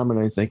my mom and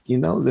I was like,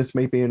 this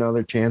may be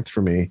another chance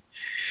for me.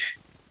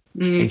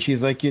 And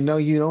she's like, you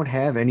don't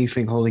have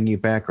anything holding you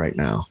back right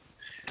now.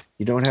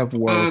 You don't have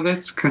work. Oh,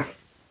 that's good.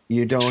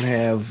 You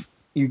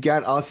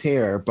got us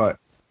here, but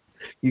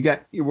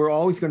we're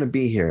always going to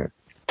be here.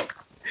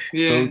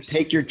 Yes. So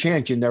take your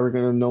chance. You're never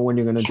going to know when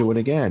you're going to do it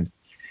again.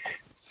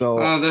 So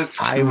that's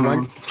cool.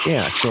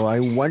 I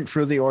went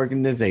through the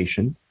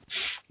organization.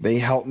 They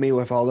helped me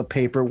with all the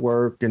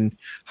paperwork and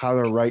how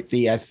to write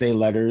the essay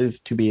letters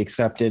to be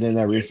accepted and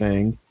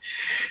everything.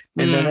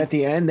 And then at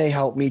the end, they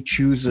helped me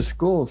choose the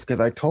schools, because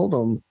I told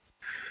them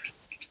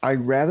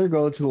I'd rather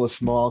go to a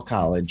small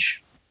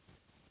college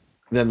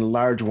than a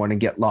large one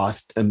and get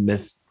lost and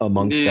miss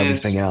amongst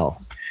everything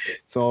else.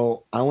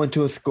 So I went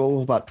to a school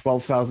with about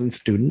 12,000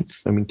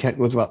 students. I mean, Kent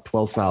was about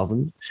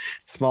 12,000.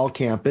 Small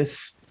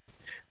campus,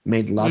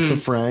 made lots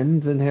of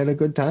friends, and had a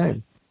good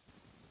time.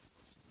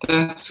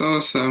 That's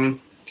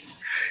awesome.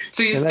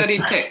 So you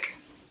studied tech?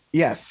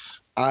 Yes.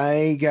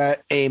 I got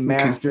a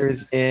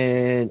master's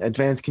in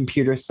advanced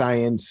computer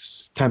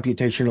science,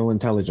 computational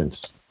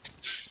intelligence.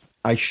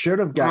 I should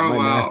have gotten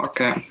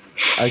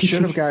I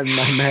should have gotten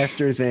my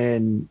master's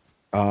in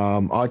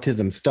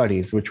autism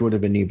studies, which would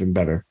have been even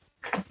better.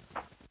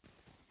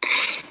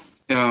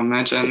 Yeah,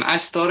 imagine. I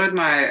started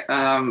my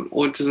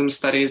autism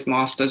studies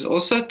master's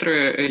also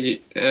through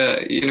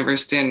a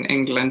university in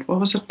England. What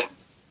was it?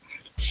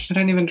 I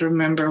don't even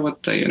remember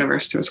what the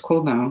university was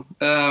called now.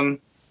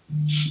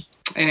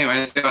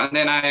 Anyways, and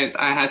then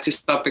I had to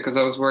stop because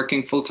I was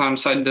working full time,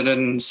 so I did it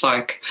in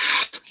psych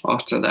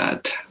after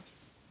that.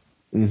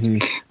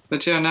 Mm-hmm.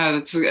 But yeah,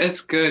 no,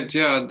 it's good.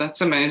 Yeah,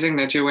 that's amazing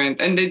that you went.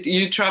 And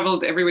you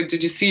traveled everywhere.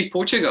 Did you see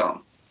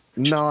Portugal?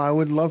 No, I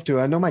would love to.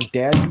 I know my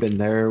dad's been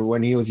there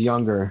when he was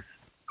younger.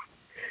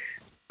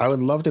 I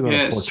would love to go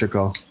to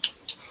Portugal.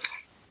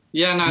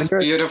 Yeah, no, it's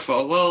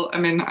beautiful. Well, I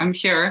mean, I'm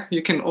here.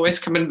 You can always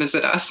come and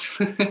visit us.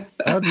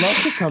 I would love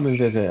to come and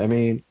visit. I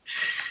mean,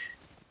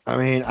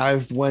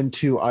 I've went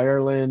to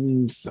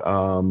Ireland,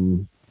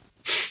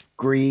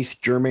 Greece,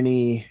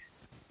 Germany,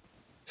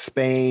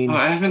 Spain. Oh,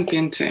 I haven't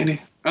been to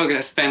any.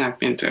 Okay, Spain I've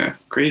been to.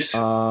 Greece.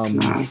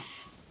 No.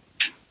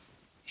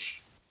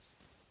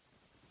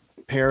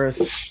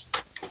 Paris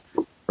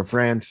or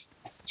France.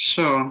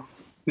 Sure.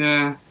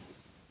 Yeah.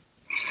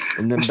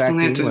 And then I back still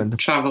need to England. To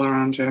travel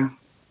around here.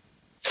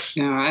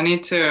 Yeah, I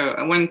need to.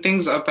 When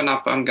things open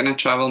up, I'm going to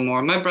travel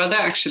more. My brother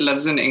actually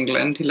lives in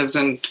England. He lives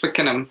in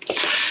Twickenham.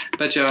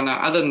 But yeah, no,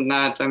 other than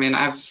that, I mean,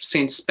 I've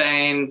seen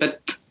Spain,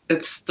 but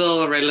it's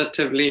still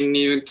relatively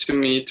new to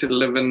me to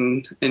live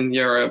in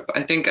Europe.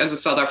 I think as a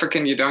South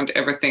African, you don't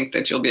ever think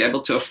that you'll be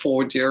able to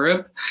afford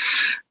Europe.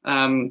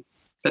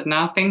 But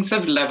now things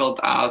have leveled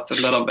out a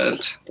little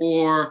bit,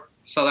 or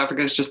South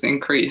Africa has just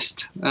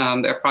increased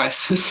their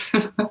prices.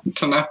 I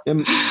don't know.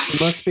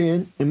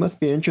 It must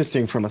be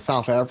interesting from a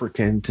South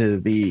African to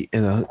be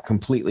in a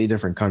completely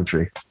different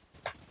country.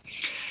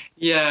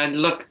 Yeah,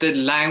 look, the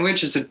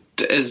language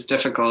is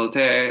difficult.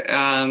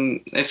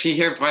 If you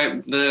hear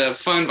the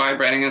phone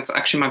vibrating, it's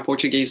actually my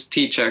Portuguese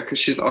teacher because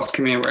she's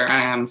asking me where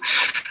I am.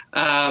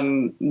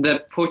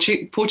 The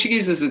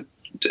Portuguese is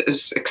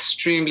is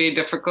extremely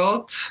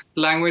difficult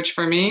language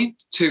for me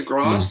to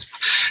grasp,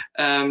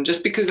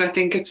 just because I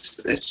think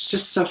it's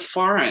just so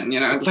foreign,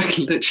 like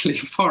literally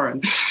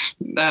foreign.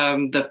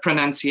 The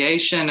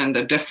pronunciation and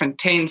the different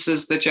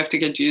tenses that you have to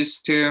get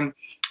used to.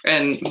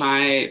 And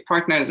my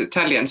partner is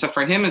Italian, so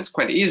for him it's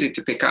quite easy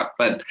to pick up.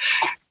 But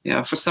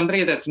for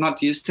somebody that's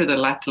not used to the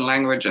Latin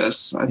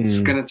languages, it's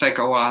going to take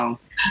a while.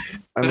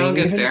 But I'll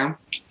get there.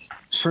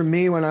 For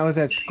me, when I was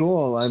at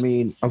school,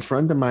 a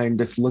friend of mine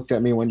just looked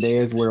at me one day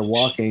as we were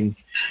walking,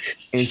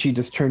 and she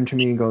just turned to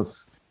me and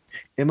goes,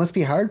 "It must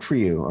be hard for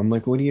you." I'm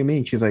like, "What do you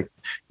mean?" She's like,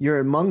 you're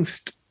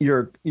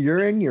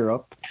in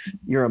Europe,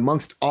 you're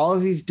amongst all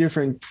of these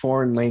different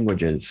foreign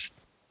languages.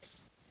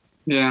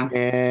 Yeah.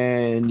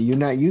 And you're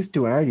not used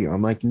to it, are you?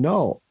 I'm like,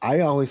 no,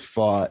 I always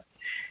thought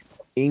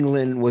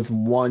England was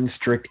one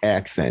strict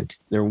accent.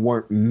 There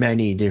weren't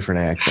many different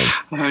accents.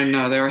 I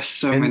know, there are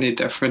so many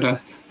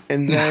different.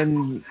 And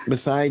then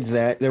besides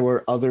that, there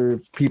were other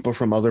people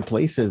from other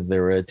places.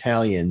 There were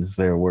Italians.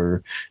 There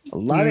were a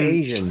lot of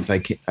Asians,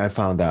 I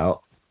found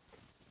out.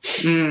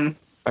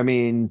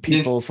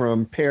 People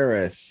from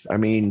Paris.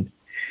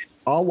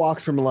 All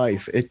walks from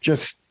life. It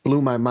just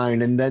blew my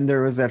mind. And then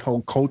there was that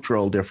whole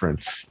cultural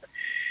difference.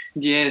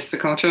 Yes, the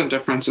cultural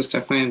difference is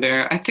definitely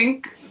there. I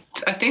think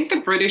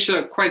the British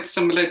are quite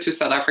similar to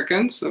South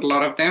Africans, a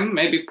lot of them.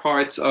 Maybe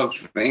parts of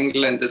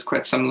England is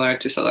quite similar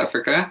to South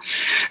Africa.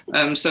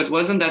 So it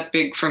wasn't that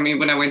big for me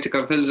when I went to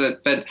go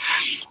visit, but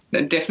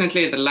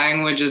definitely the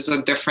languages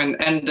are different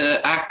and the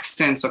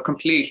accents are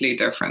completely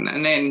different.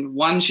 And then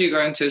once you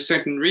go into a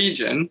certain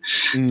region,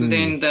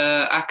 then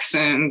the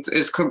accent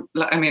is,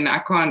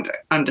 I can't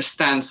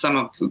understand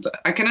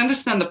I can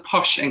understand the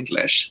posh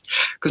English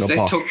because they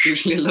talk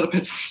usually a little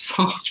bit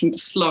soft and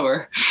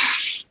slower.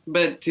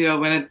 But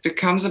when it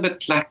becomes a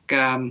bit like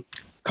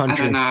country. I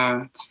don't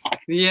know.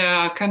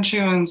 Yeah,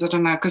 country ones, I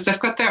don't know, because they've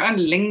got their own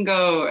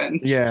lingo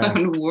and their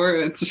own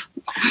words.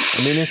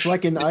 It's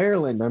like in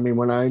Ireland.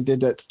 When I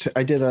did a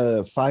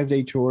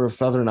 5-day tour of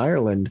Southern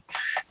Ireland,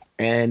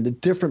 and the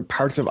different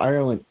parts of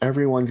Ireland,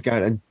 everyone's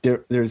got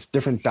there's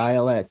different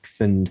dialects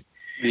and.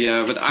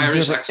 Yeah, but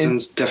Irish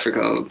accent's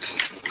difficult.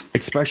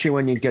 Especially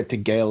when you get to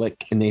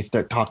Gaelic and they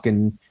start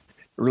talking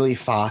really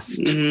fast.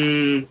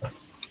 Mm-hmm.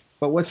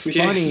 But what's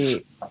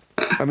funny,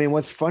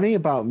 what's funny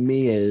about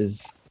me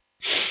is,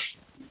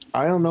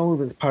 I don't know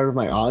if it's part of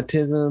my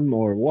autism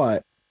or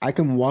what. I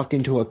can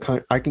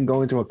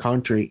go into a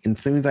country, and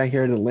as soon as I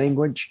hear the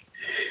language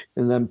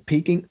and them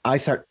speaking, I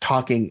start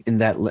talking in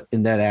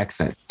that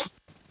accent.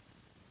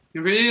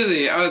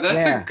 Really? Oh,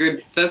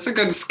 that's a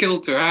good skill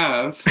to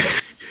have.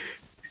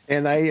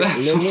 And I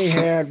literally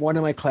had one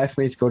of my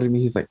classmates go to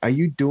me. He's like, "Are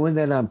you doing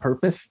that on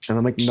purpose?" And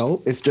I'm like,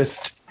 "No, it's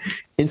just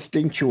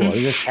instinctual.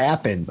 It just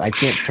happens. I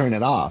can't turn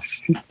it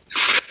off."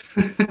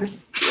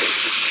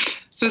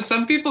 So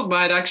some people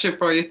might actually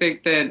probably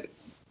think that,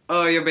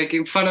 oh, you're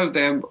making fun of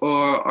them,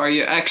 or are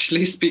you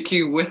actually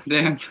speaking with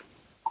them?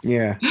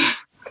 Yeah.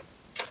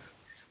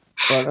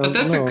 But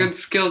that's a good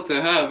skill to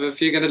have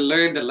if you're going to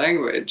learn the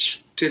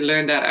language, to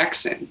learn that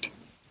accent.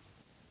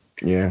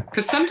 Yeah.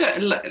 Because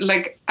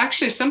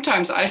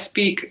sometimes I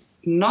speak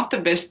not the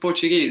best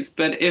Portuguese,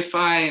 but if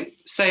I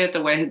say it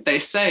the way they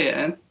say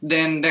it,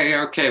 then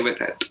they're okay with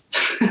it.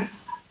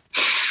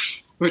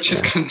 Which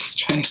is kind of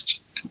strange.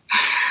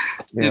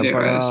 Yeah,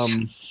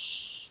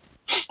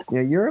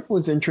 Europe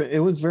was it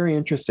was very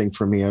interesting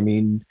for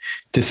me.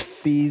 To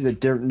see the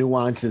different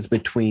nuances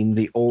between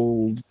the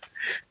old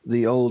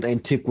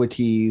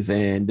antiquities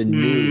and the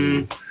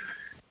new.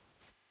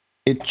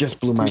 It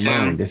just blew my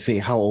mind to see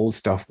how old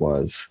stuff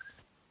was.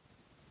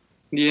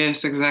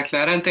 Yes, exactly.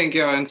 I don't think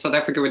in South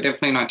Africa, we're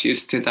definitely not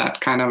used to that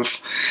kind of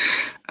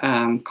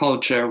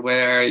culture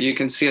where you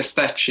can see a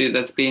statue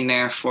that's been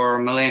there for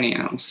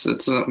millennia.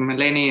 It's a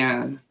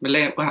millennia.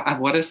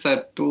 What is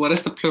that? What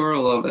is the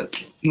plural of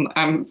it?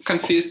 I'm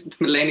confused with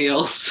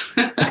millennials.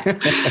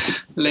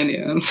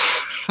 Millennials.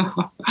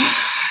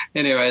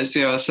 Anyways,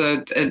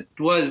 so it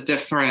was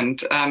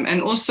different.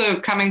 And also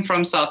coming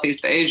from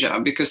Southeast Asia,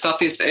 because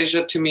Southeast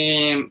Asia to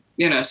me,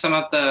 some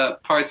of the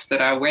parts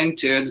that I went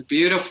to, it's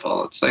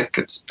beautiful. It's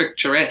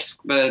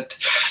picturesque, but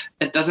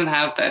it doesn't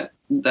have that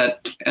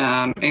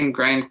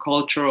ingrained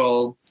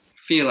cultural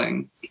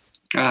feeling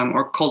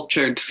or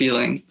cultured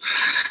feeling,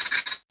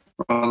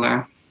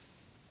 rather.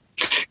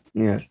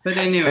 Yeah. But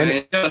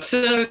anyway,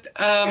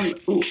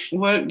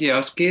 what?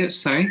 Yeah,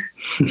 sorry.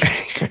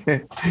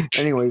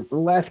 Anyway,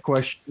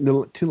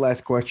 the two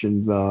last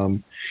questions.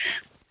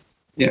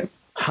 Yeah.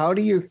 How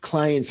do your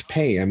clients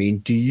pay?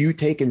 Do you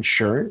take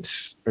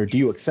insurance, or do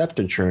you accept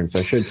insurance,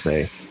 I should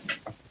say?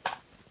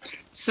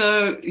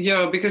 So,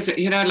 because,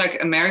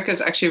 America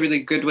is actually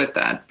really good with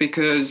that,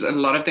 because a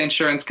lot of the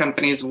insurance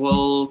companies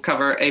will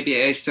cover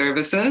ABA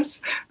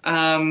services.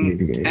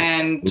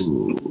 And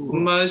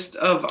most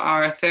of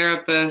our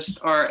therapists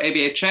are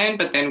ABA trained,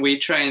 but then we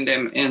train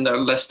them in the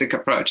holistic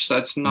approach. So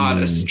it's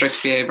not a strict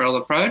behavioral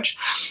approach.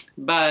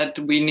 but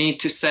we need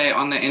to say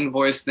on the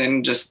invoice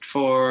then, just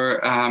for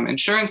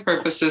insurance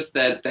purposes,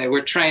 that they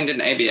were trained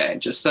in ABA,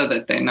 just so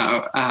that they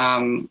know,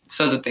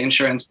 so that the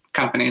insurance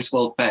companies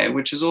will pay,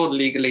 which is all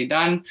legally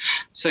done.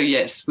 So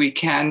yes, we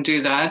can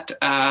do that.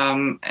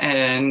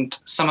 And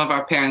some of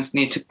our parents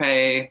need to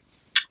pay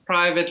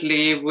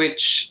privately,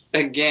 which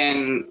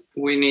again,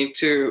 we need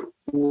to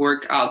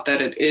work out that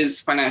it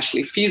is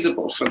financially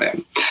feasible for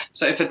them.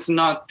 So if it's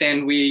not,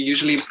 then we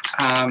usually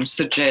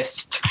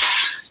suggest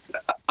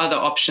other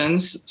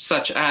options,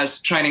 such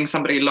as training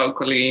somebody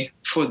locally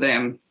for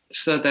them,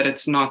 so that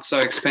it's not so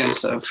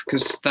expensive,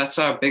 because that's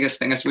our biggest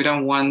thing, is we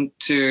don't want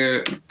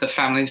the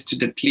families to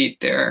deplete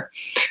their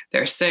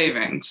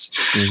savings,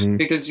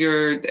 because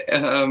your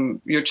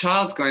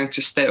child's going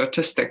to stay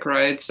autistic,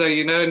 right? So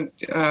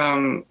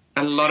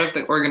a lot of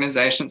the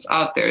organizations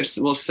out there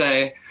will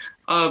say,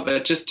 oh,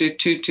 but just do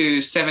 2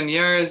 to 7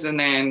 years, and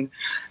then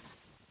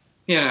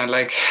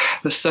like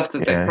the stuff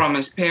that they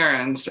promise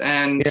parents,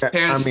 and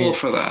parents fall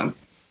for that.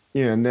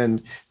 Yeah, and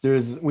then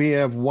we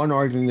have one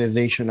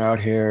organization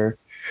out here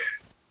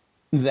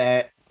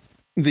that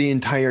the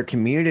entire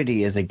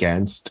community is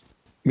against,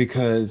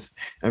 because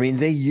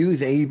they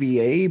use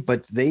ABA,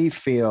 but they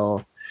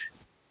feel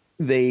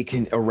they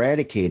can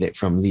eradicate it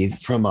from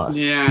us.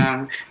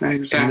 Yeah,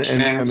 exactly.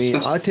 And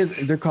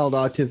autism, they're called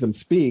Autism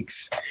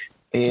Speaks,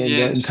 and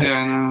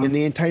and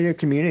the entire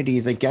community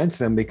is against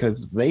them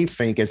because they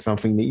think it's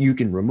something that you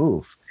can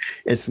remove.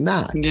 It's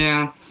not.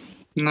 Yeah,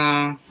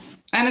 no.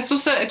 And it's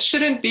also, it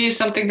shouldn't be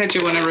something that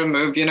you want to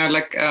remove,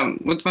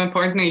 with my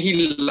partner,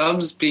 he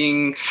loves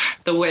being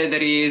the way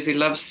that he is. He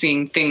loves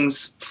seeing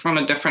things from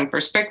a different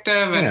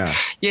perspective. And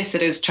yes,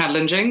 it is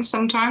challenging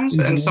sometimes.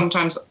 And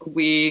sometimes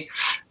we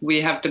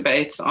have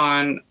debates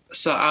on,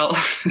 so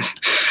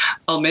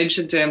I'll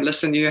mention to him,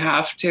 listen, you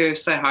have to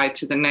say hi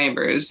to the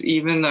neighbors,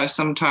 even though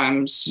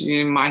sometimes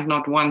you might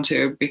not want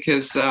to,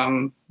 because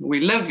we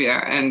live here,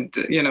 and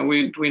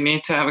we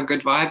need to have a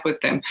good vibe with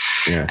them.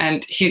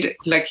 And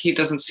he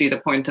doesn't see the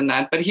point in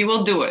that, but he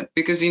will do it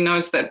because he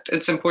knows that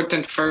it's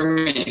important for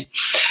me.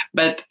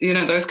 But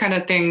those kind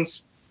of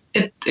things,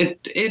 it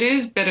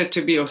is better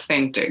to be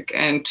authentic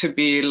and to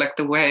be like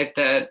the way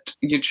that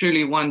you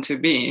truly want to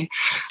be.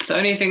 The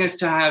only thing is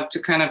to have to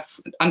kind of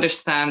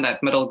understand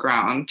that middle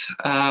ground.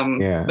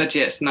 But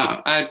yes,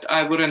 no,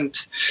 I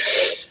wouldn't.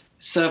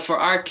 So for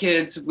our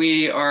kids,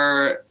 we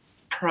are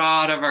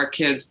proud of our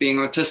kids being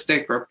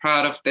autistic. We're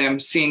proud of them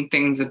seeing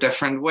things a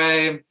different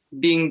way,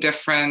 being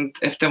different.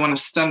 If they want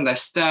to STEM, they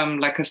STEM.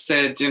 Like I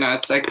said,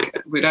 it's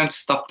like we don't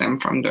stop them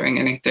from doing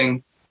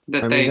anything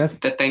that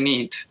they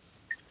need.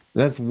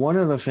 That's one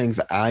of the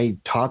things I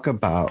talk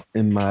about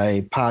in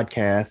my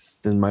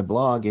podcast and my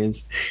blog,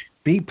 is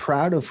be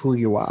proud of who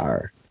you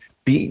are.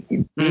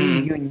 Being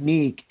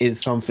unique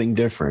is something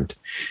different.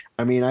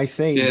 I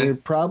say there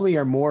probably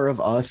are more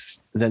of us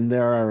than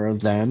there are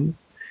of them,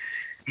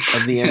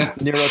 of the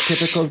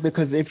neurotypicals,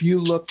 because if you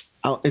look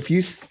out, if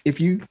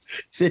you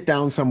sit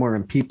down somewhere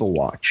and people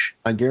watch,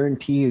 I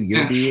guarantee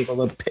you'll be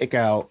able to pick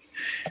out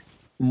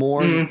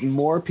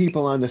more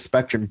people on the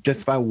spectrum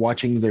just by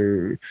watching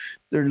their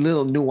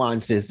little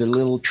nuances, their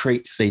little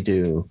traits they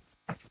do.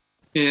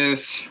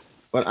 Yes.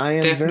 But I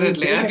am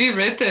definitely. Very have you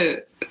read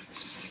the?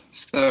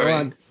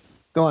 Sorry.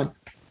 Go on.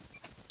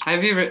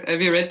 Have you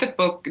read the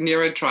book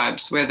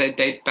Neurotribes, where they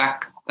date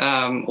back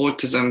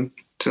autism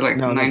to like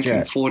the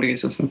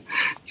 1940s or something?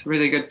 It's a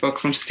really good book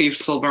from Steve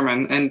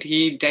Silberman, and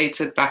he dates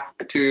it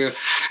back to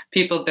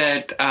people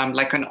that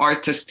like an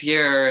artist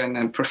here and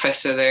a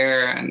professor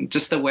there, and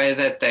just the way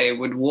that they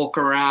would walk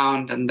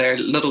around and their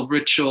little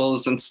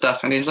rituals and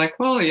stuff. And he's like,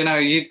 well,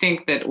 you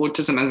think that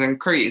autism has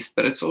increased,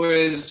 but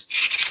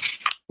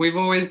we've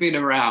always been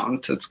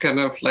around. It's kind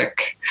of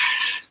like,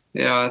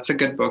 it's a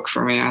good book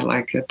for me. I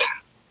like it.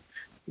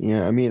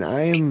 Yeah,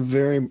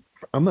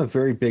 I'm a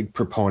very big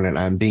proponent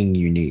on being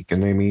unique.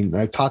 And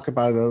I talk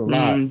about it a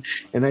lot.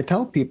 And I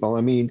tell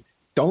people,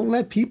 don't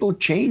let people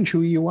change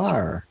who you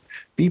are.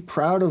 Be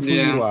proud of who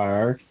you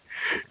are,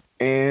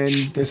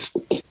 and just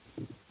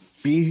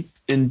be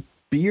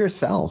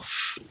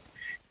yourself.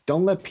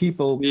 Don't let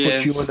people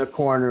put you in a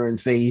corner and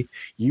say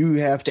you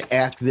have to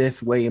act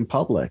this way in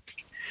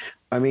public.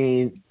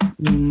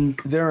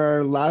 There are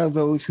a lot of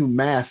those who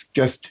mask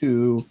just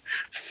to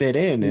fit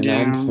in,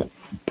 and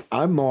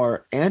I'm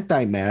more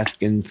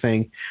anti-mask and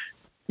saying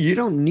you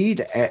don't need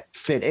to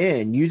fit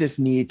in. You just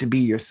need to be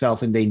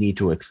yourself, and they need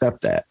to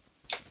accept that.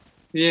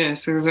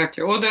 Yes,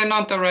 exactly. Or they're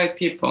not the right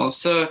people.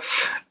 So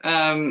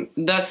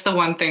that's the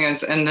one thing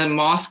and the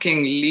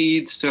masking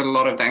leads to a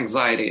lot of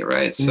anxiety,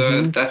 right?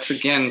 So that's,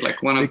 again,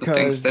 like one of the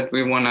things that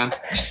we want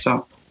to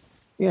stop.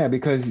 Yeah,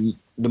 because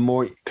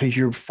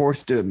you're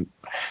forced to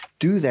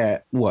do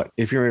that.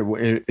 If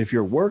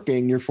you're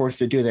working, you're forced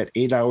to do that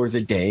 8 hours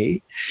a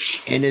day,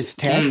 and it's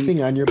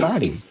taxing on your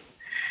body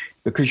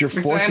because you're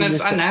forcing. And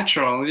it's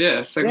unnatural.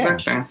 Yes,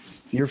 exactly. Yeah.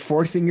 You're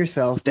forcing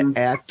yourself to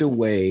act a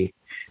way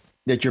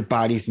that your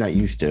body's not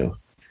used to,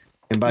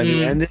 and by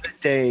the end of the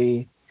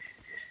day,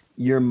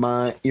 your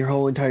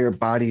whole entire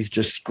body's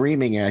just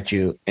screaming at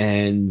you,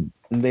 and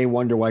they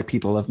wonder why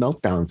people have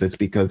meltdowns. It's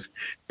because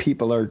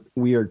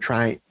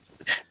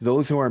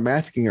those who are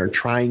masking are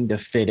trying to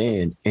fit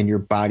in, and your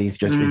body's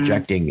just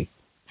rejecting.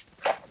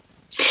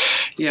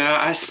 Yeah,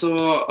 I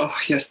saw,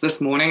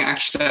 this morning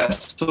actually,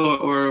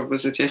 or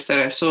was it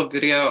yesterday? I saw a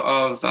video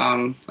of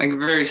like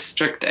very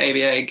strict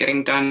ABA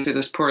getting done to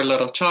this poor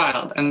little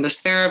child and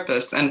this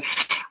therapist. And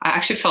I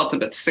actually felt a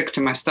bit sick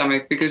to my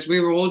stomach because we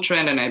were all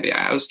trained in ABA.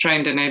 I was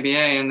trained in ABA,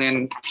 and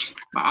then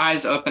my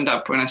eyes opened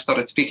up when I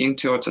started speaking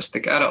to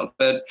autistic adults.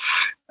 But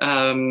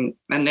and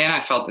then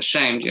I felt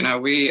ashamed.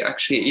 We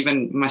actually,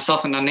 even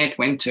myself and Annette,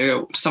 went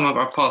to some of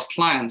our past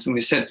clients and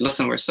we said,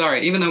 listen, we're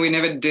sorry, even though we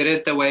never did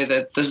it the way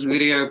that this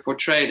video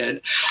portrayed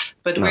it.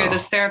 But where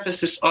this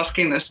therapist is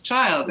asking this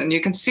child, and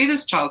you can see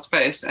this child's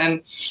face,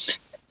 and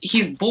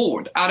he's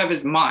bored out of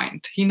his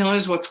mind. He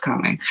knows what's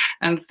coming.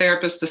 And the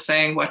therapist is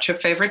saying, what's your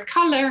favorite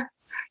color?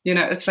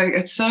 It's like,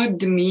 it's so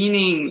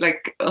demeaning,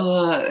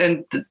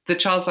 and the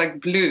child's like,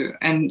 blue.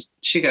 And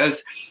she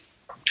goes,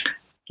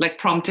 like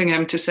prompting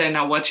him to say,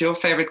 now, what's your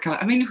favorite color?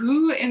 I mean,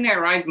 who in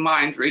their right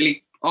mind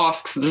really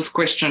asks this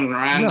question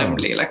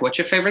randomly? No. Like, what's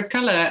your favorite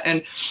color?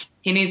 And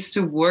he needs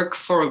to work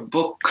for a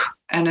book.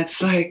 And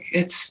it's like,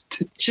 it's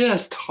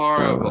just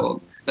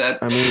horrible.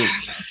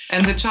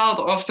 And the child,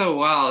 after a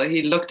while,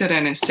 he looked at it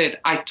and he said,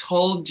 I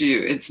told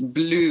you it's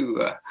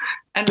blue.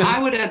 And I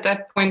would at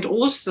that point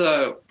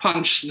also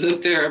punch the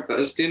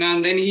therapist,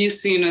 and then he's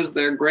seen as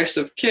the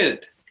aggressive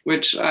kid.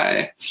 Which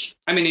he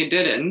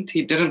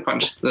didn't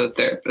punch the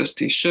therapist.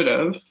 He should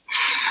have,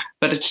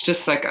 but it's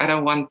just like, I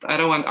don't want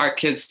our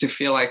kids to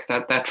feel like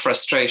that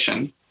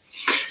frustration.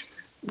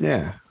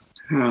 Yeah.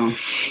 Oh.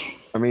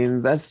 I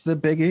mean, that's the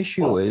big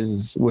issue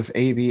is with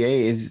ABA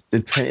is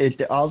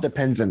it all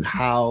depends on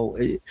how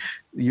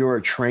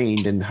you're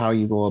trained and how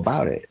you go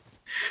about it.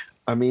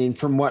 I mean,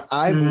 from what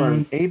I've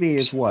learned, ABA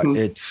is what?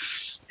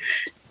 It's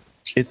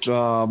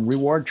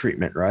reward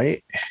treatment,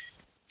 right?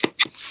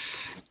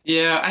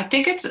 Yeah, I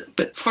think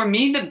but for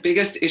me, the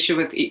biggest issue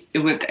with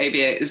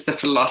ABA is the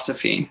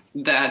philosophy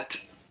that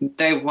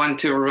they want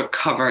to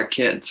recover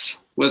kids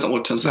with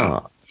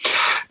autism.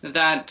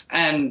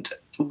 And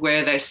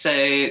where they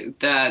say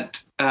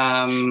that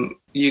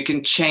you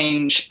can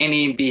change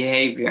any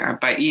behavior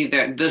by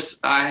either this,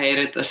 I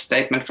hated this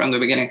statement from the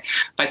beginning,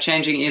 by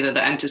changing either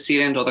the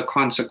antecedent or the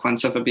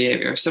consequence of a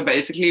behavior. So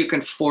basically you can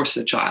force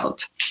a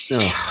child.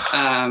 That's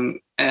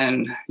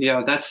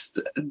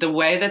the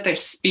way that they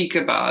speak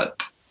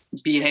about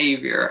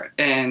behavior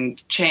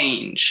and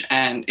change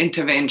and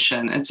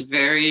intervention.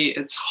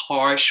 It's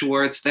harsh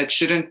words that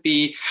shouldn't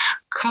be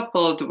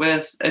coupled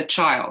with a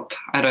child,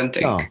 I don't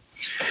think.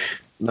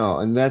 No,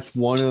 and that's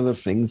one of the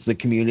things the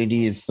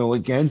community is so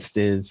against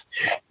is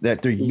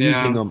that they're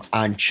using them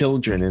on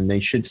children, and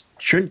they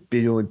shouldn't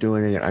be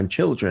doing it on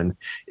children.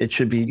 It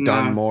should be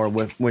done more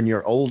with when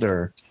you're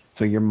older,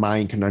 so your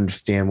mind can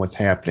understand what's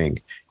happening.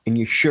 And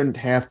you shouldn't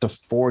have to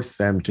force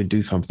them to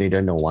do something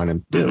they don't want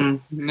them to do.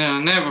 Mm-hmm. No,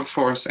 never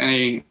force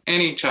any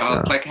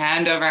child. Like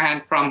hand over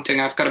hand prompting,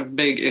 I've got a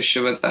big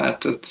issue with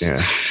that. It's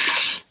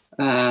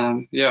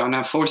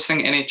not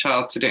forcing any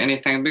child to do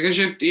anything, because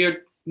you're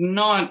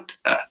not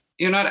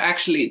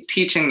actually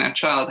teaching that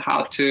child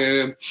how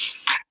to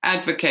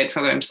advocate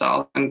for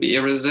themselves and be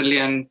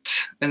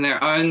resilient in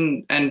their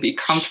own and be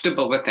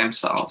comfortable with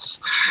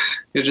themselves.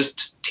 You're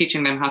just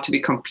teaching them how to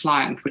be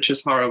compliant, which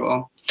is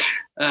horrible.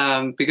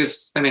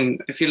 Because,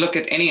 if you look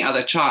at any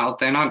other child,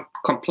 they're not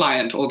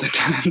compliant all the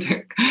time.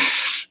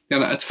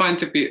 It's fine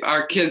to be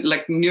our kid,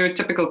 like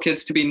neurotypical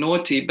kids, to be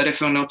naughty, but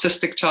if an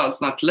autistic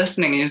child's not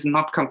listening, he's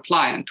not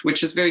compliant,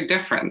 which is very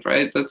different,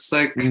 right? That's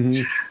like,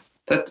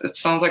 that it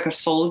sounds like a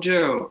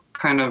soldier,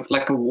 kind of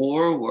like a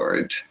war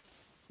word.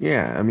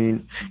 Yeah,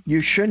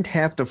 you shouldn't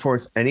have to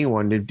force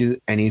anyone to do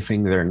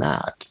anything they're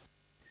not.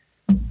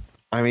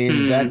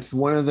 That's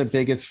one of the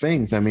biggest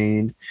things.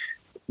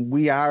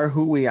 We are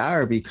who we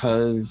are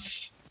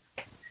because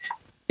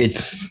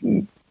it's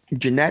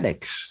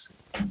genetics.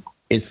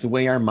 It's the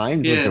way our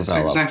minds were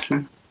developed.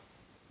 Exactly.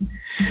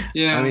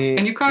 Yeah,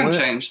 and you can't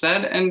change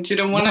that, and you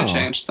don't want to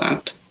change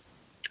that.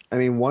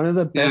 One of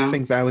the best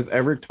things I was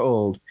ever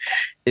told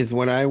is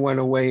when I went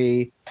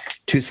away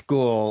to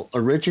school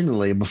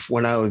originally,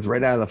 when I was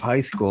right out of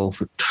high school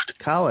for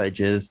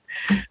college, is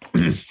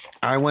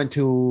I went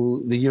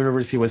to the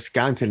University of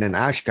Wisconsin in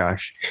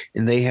Oshkosh,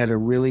 and they had a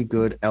really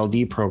good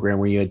LD program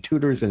where you had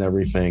tutors and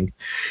everything.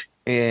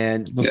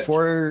 And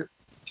before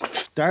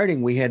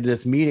starting, we had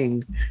this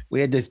meeting, we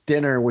had this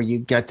dinner where you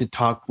get to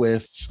talk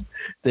with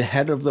the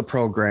head of the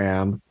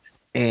program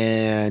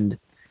and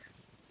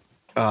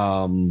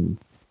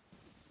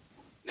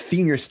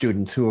senior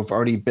students who have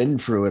already been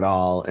through it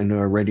all and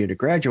are ready to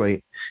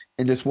graduate.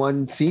 And this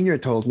one senior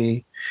told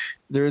me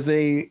there's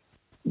a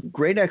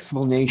great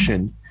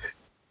explanation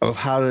of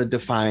how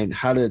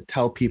to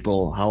tell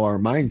people how our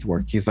minds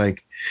work. He's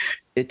like,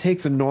 it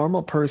takes a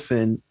normal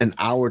person an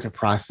hour to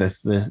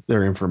process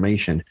their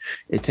information.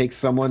 It takes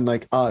someone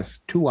like us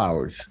 2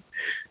 hours,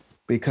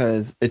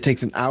 because it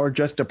takes an hour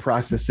just to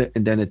process it,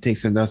 and then it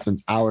takes us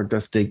an hour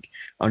just to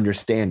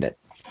understand it.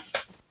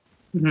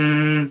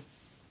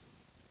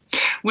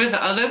 With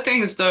other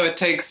things, though, it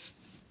takes,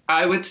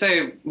 I would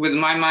say, with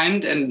my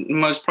mind, and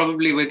most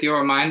probably with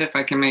your mind, if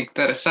I can make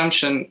that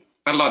assumption,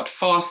 a lot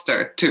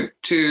faster to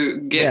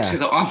get to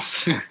the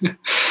answer.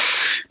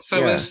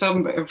 So with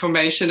some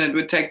information, it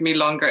would take me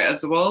longer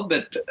as well.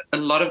 But a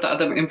lot of the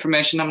other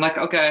information, I'm like,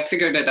 okay, I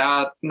figured it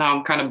out. Now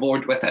I'm kind of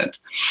bored with it.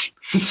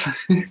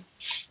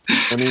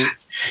 I mean,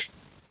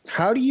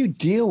 how do you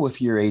deal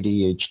with your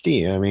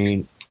ADHD? I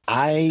mean,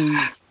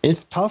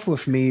 it's tough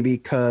with me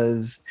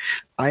because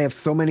I have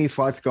so many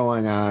thoughts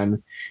going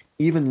on.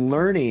 Even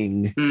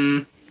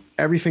learning,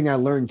 everything I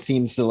learn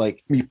seems to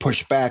like me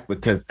push back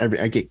because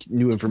I get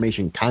new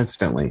information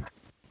constantly.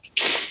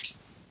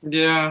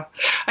 Yeah,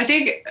 I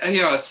think,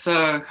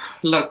 so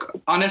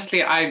look,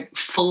 honestly, I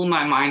fill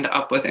my mind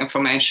up with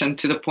information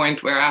to the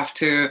point where I have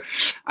to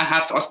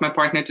ask my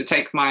partner to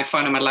take my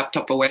phone and my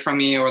laptop away from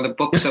me, or the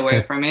books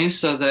away from me,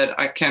 so that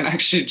I can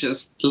actually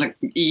just like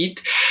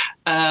eat.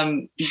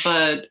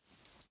 But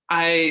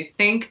I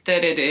think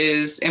that it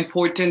is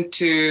important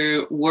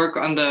to work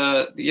on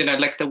the,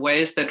 like the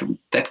ways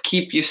that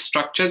keep you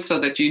structured, so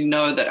that you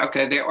know that,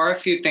 okay, there are a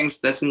few things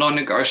that's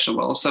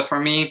non-negotiable. So for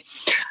me,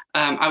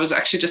 I was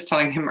actually just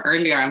telling him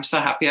earlier, I'm so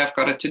happy I've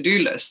got a to-do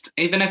list.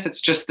 Even if it's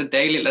just the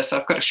daily list,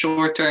 I've got a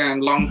short-term,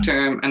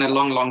 long-term, and a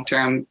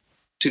long-term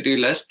to-do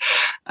list.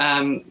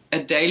 A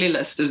daily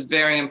list is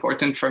very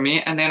important for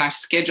me. And then I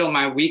schedule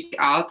my week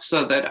out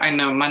so that I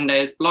know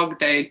Monday is blog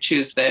day,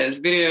 Tuesday is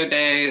video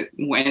day,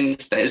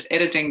 Wednesday is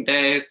editing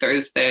day,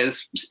 Thursday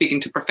is speaking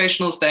to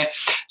professionals day.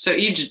 So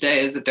each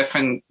day is a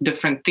different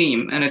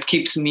theme, and it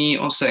keeps me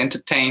also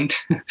entertained.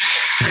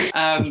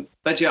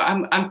 But yeah,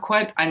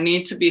 I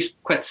need to be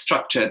quite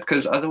structured,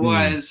 because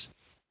otherwise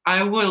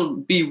I will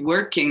be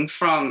working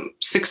from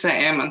 6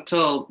 a.m.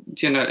 until,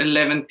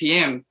 11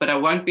 p.m., but I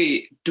won't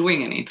be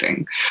doing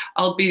anything.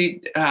 I'll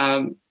be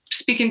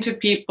speaking to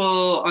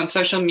people on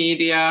social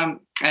media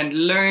and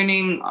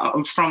learning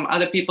from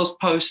other people's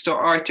posts or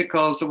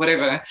articles or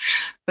whatever.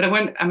 But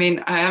I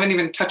haven't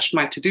even touched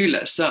my to-do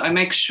list. So I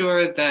make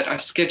sure that I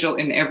schedule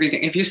in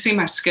everything. If you see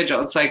my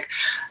schedule, it's like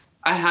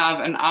I have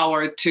an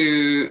hour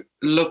to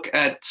look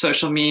at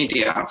social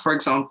media, for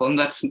example, and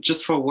that's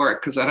just for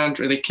work, because I don't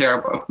really care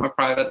about my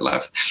private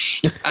life.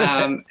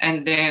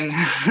 And then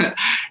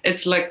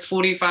it's like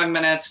 45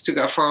 minutes to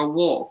go for a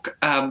walk.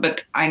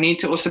 But I need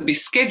to also be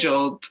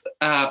scheduled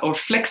or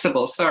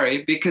flexible,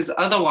 because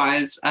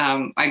otherwise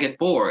I get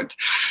bored.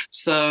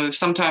 So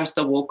sometimes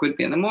the walk would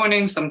be in the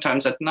morning,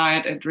 sometimes at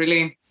night. It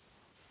really,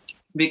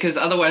 because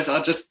otherwise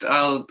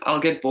I'll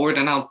get bored,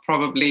 and I'll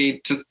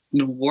probably just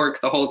work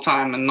the whole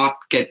time and not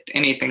get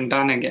anything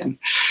done again.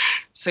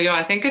 So yeah,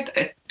 I think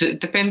it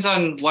depends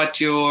on what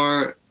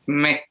your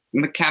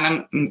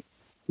mechanisms.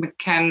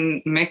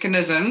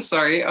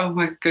 Sorry, oh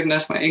my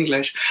goodness, my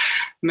English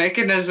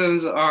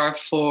mechanisms are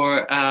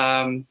for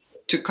to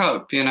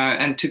cope,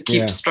 and to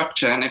keep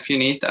structure. And if you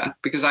need that,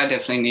 because I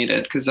definitely need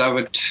it, because I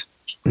would,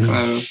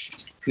 I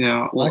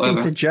can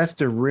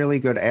suggest a really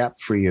good app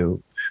for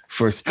you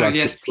for structure. Oh,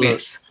 yes,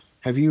 please.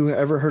 Have you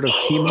ever heard of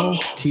Tiimo?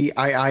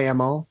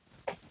 TIIMO?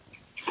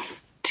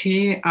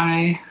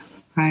 TIIMO.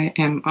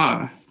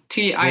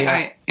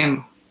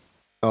 TIIM.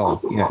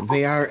 Oh, yeah.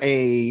 They are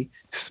a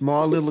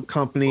small little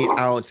company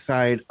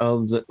inside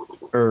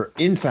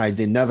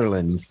the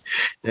Netherlands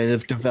that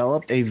have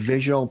developed a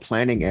visual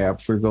planning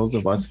app for those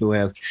of us who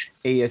have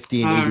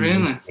ASD and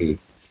ADHD. Really?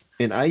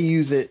 And I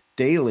use it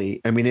daily.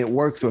 I mean, it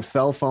works with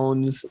cell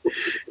phones.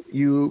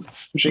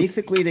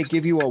 They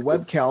give you a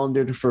web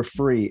calendar for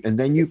free, and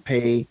then you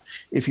pay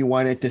if you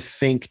want it to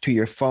sync to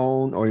your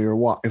phone or your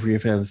watch, if you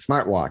have a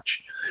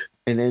smartwatch.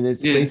 And then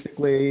it's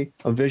basically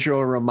a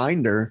visual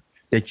reminder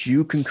that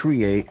you can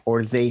create,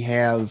 or they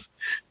have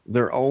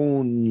their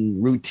own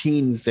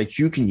routines that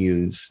you can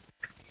use.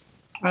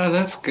 Oh,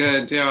 that's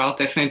good. Yeah, I'll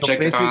definitely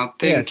check it out.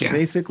 Thank you. So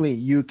basically,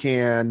 you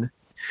can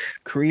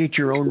create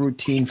your own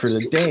routine for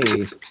the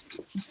day,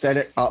 set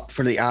it up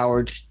for the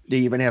hours. They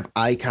even have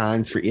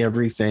icons for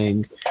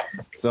everything.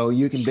 So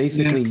you can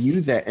basically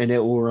use that, and it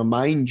will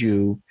remind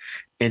you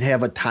and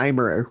have a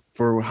timer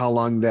for how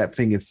long that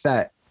thing is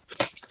set.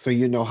 So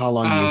you know how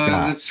long you've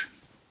got.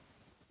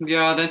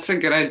 That's a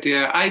good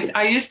idea.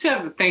 I used to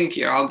have, thank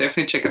you, I'll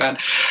definitely check it out.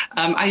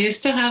 I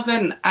used to have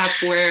an app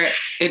where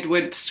it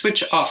would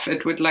switch off.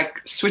 It would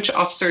switch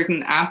off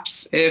certain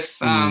apps if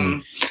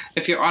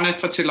you're on it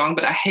for too long.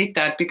 But I hate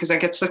that, because I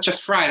get such a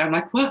fright. I'm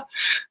like, what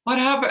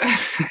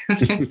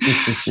happened?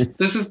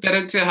 This is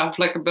better to have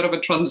like a bit of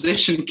a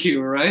transition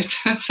cue, right?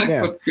 That's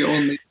like what we all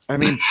need. I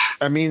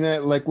mean,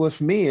 like with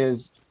me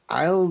is,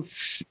 I'll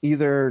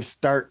either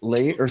start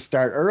late or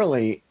start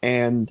early,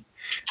 and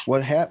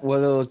what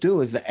it'll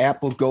do is the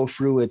app will go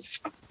through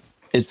its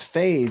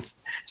phase,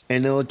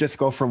 and it'll just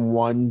go from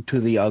one to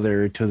the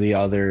other to the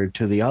other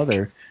to the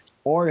other.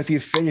 Or if you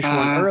finish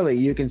one early,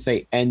 you can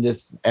say end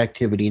this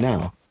activity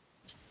now.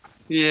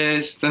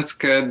 Yes, that's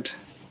good.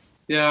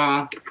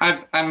 Yeah,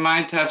 I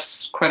might have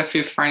quite a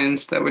few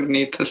friends that would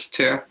need this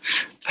too.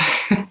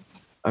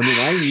 I mean,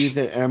 I use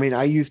it. I mean,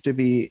 I used to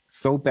be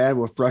so bad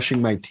with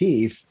brushing my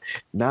teeth.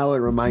 Now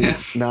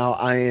now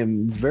I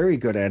am very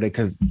good at it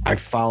because I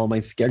follow my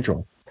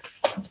schedule.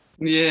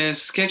 Yeah,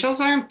 schedules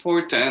are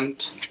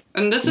important.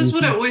 And this is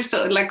what I always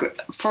tell, like,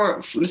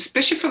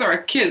 especially for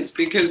our kids,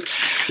 because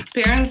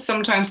parents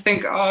sometimes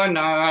think, oh,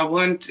 no,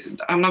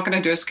 I'm not going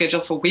to do a schedule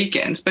for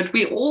weekends. But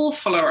we all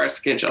follow our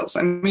schedules.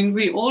 I mean,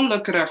 we all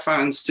look at our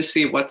phones to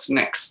see what's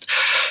next.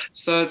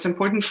 So it's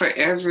important for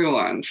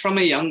everyone from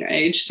a young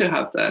age to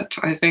have that.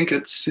 I think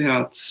it's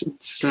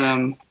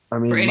I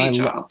mean, for any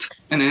child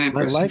and any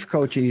person. My life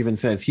coach even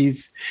says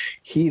he's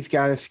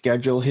got to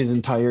schedule his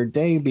entire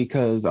day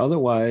because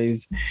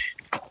otherwise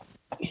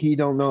he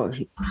don't know.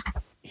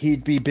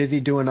 He'd be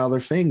busy doing other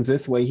things.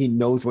 This way he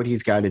knows what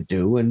he's got to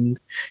do and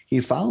he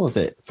follows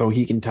it. So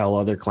he can tell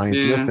other clients,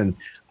 listen,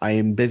 I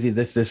am busy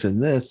this,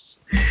 and this,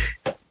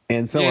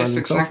 and so on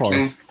and so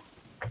forth.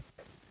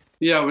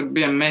 Yeah, it would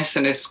be a mess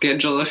in his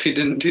schedule if he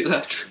didn't do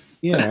that.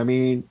 Yeah, I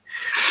mean,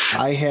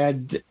 I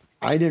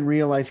didn't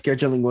realize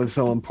scheduling was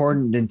so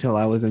important until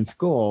I was in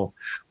school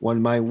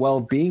when my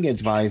well-being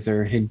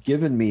advisor had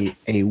given me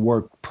a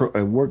work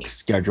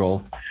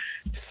schedule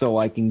so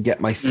I can get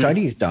my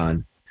studies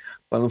done.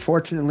 But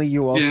unfortunately,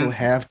 you also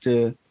have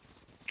to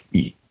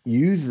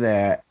use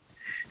that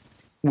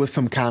with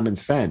some common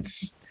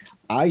sense.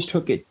 I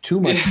took it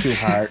too much to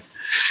heart.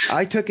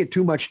 I took it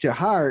too much to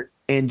heart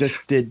and just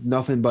did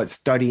nothing but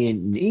study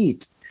and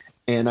eat.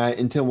 And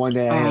until one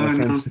day I had a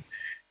friend.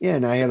 Yeah,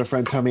 and I had a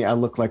friend tell me I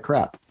look like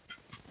crap.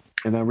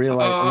 And I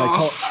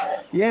realized,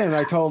 and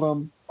I told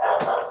him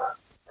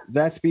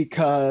that's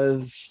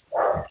because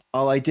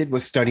all I did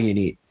was study and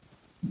eat.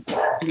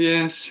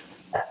 Yes.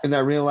 And I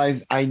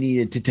realized I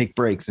needed to take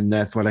breaks, and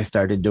that's what I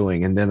started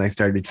doing. And then I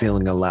started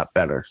feeling a lot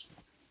better.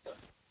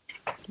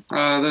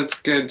 Oh, that's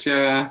good.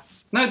 Yeah.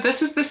 No,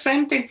 this is the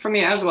same thing for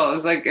me as well.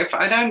 It's like if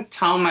I don't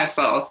tell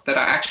myself that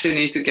I actually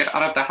need to get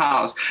out of the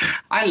house,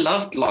 I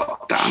loved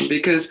lockdown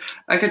because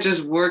I could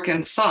just work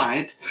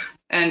inside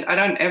and I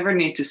don't ever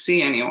need to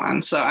see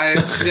anyone. So I,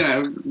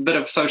 a bit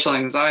of social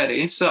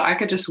anxiety. So I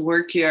could just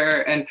work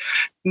here and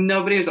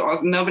nobody's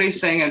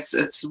saying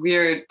it's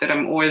weird that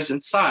I'm always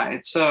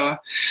inside. So,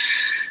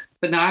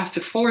 but now I have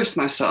to force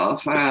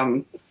myself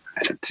to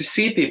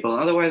see people.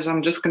 Otherwise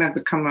I'm just going to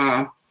become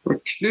a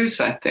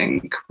recluse, I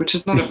think, which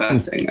is not a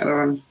bad thing. I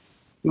don't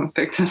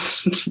think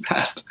that's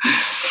bad.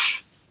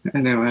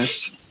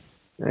 Anyways,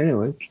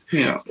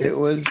 yeah, it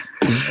was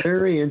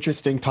very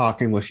interesting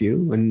talking with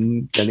you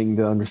and getting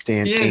to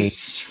understand.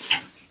 Yes.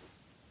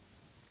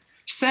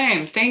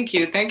 Same. Thank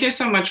you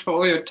so much for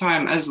all your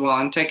time as well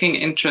and taking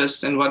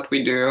interest in what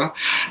we do.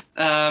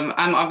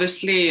 I'm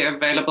obviously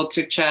available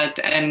to chat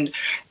and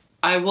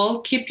I will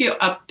keep you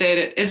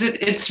updated.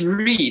 It's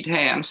Reed?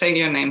 Hey, I'm saying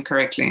your name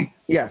correctly.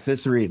 Yes,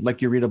 it's Reed,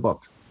 like you read a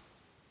book.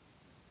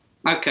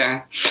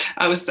 Okay.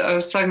 I was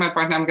telling my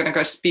partner I'm going to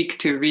go speak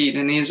to Reed,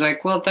 and he's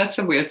like, well, that's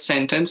a weird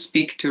sentence,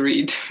 speak to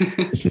Reed.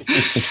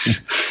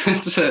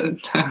 It's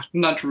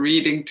not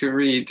reading to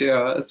read.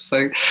 Yeah, it's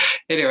like,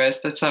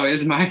 anyways, that's how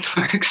his mind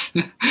works.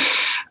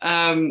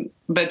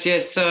 But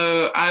yes,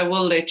 so I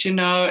will let you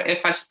know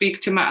if I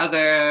speak to my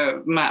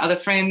other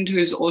friend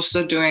who's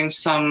also doing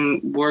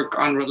some work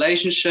on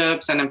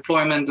relationships and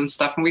employment and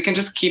stuff, and we can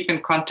just keep in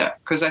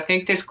contact because I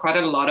think there's quite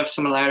a lot of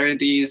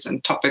similarities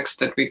and topics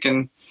that we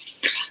can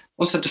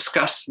also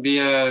discuss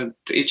via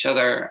each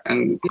other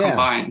and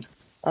combine.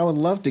 I would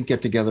love to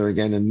get together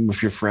again and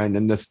with your friend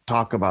and just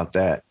talk about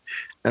that.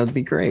 That would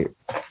be great.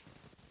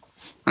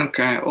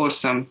 Okay,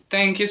 awesome.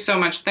 Thank you so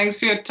much. Thanks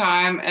for your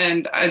time.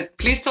 And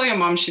please tell your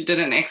mom she did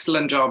an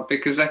excellent job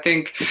because I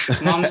think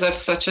moms have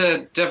such a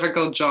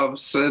difficult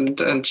jobs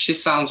and she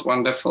sounds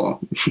wonderful.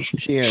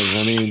 She is.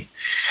 I mean,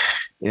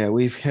 yeah,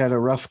 we've had a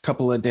rough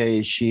couple of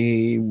days.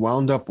 She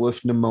wound up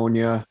with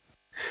pneumonia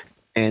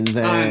and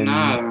then...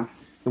 Oh, no.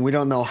 And we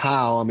don't know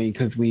how, I mean,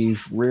 because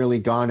we've rarely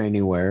gone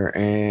anywhere.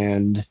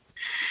 And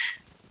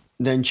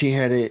then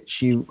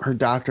her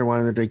doctor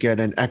wanted to get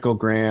an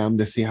echogram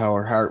to see how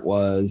her heart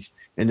was.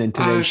 And then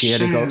today she had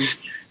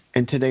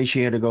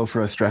to go for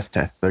a stress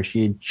test. So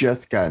she had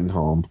just gotten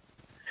home.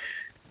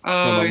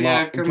 Oh,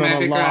 yeah.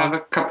 Maybe grab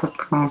a cup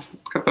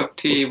of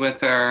tea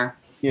with her.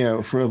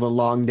 Yeah, for a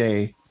long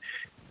day.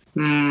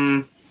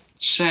 Shame,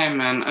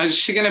 man.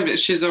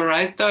 She's all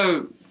right,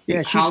 though?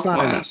 Yeah, she's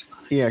fine.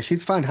 Yeah,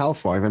 she's fine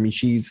health-wise. I mean,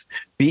 she's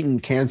beaten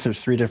cancer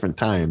 3 different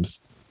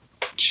times.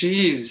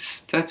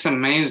 Jeez, that's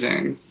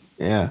amazing.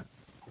 Yeah.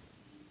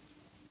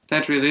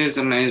 That really is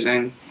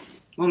amazing.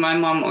 Well, my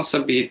mom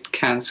also beat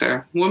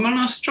cancer. Women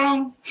are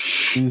strong.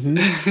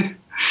 Mm-hmm.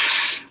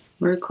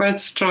 We're quite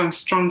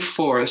strong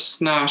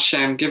force. No,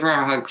 shame. Give her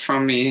a hug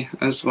from me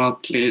as well,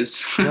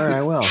 please. All right,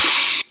 I will.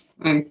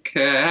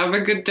 Okay. Have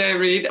a good day,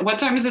 Reed. What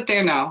time is it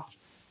there now?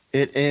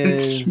 It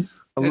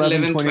is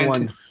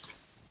 11:21.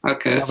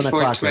 Okay, it's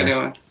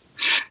 4:21.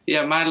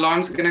 Yeah, my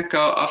alarm's going to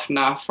go off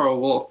now for a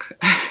walk.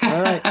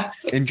 All right.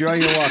 Enjoy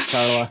your walk,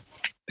 Karla.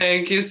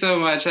 Thank you so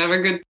much. Have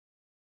a good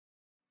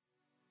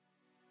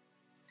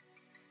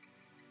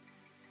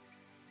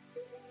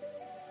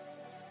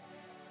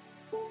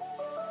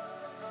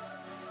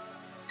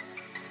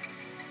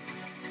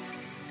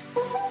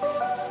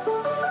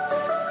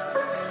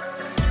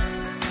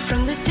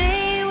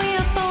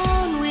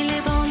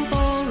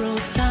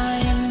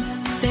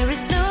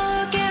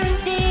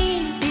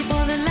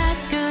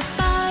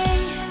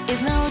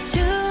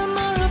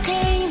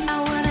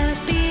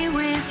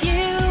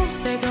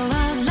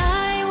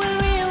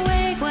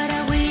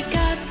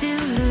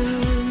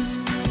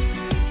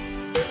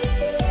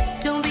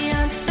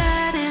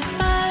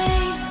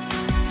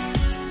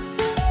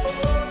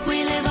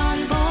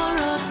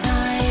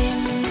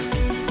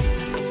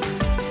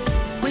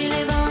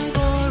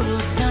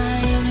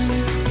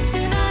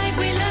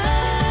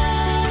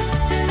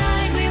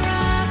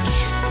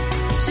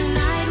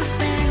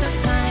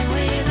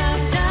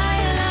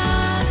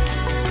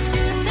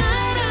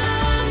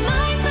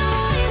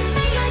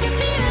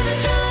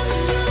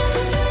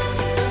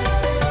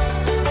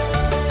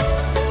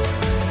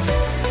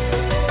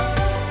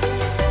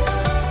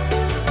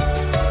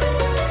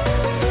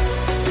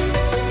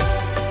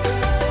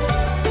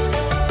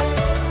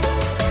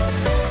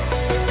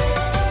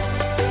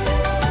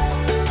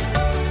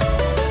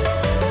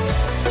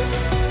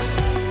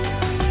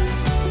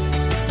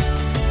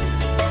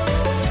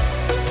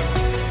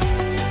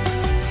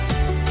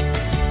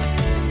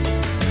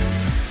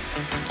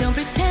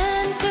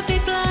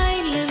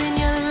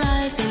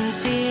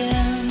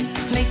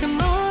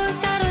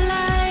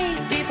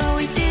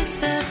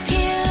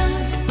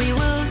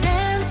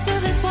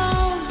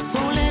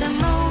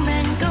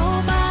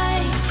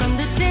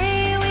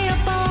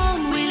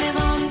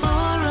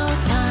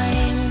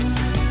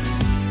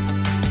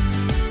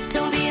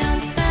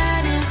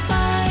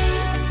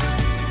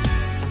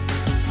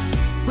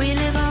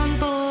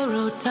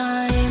borrowed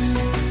time.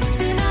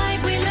 Tonight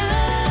we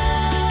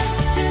love,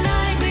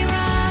 tonight we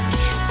rock.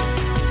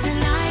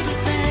 Tonight we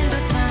spend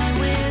our time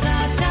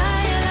without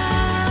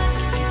dialogue.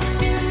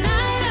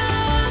 Tonight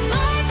our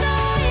minds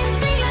are in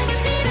sync like a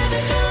beat of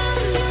a drum.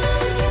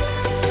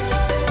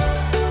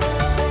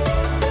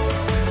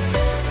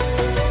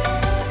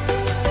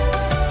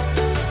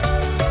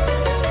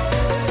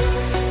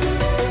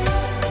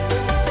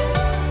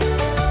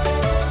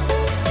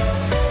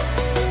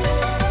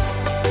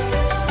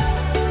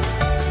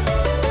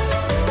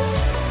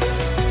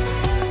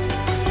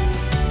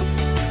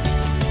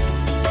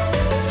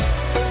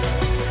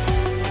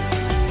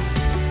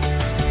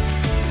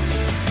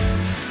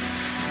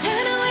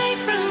 Turn away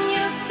from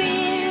your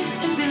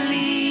fears and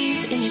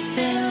believe in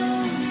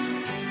yourself.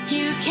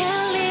 You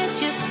can't live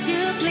just to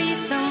please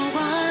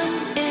someone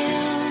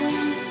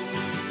else.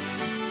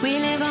 We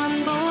live on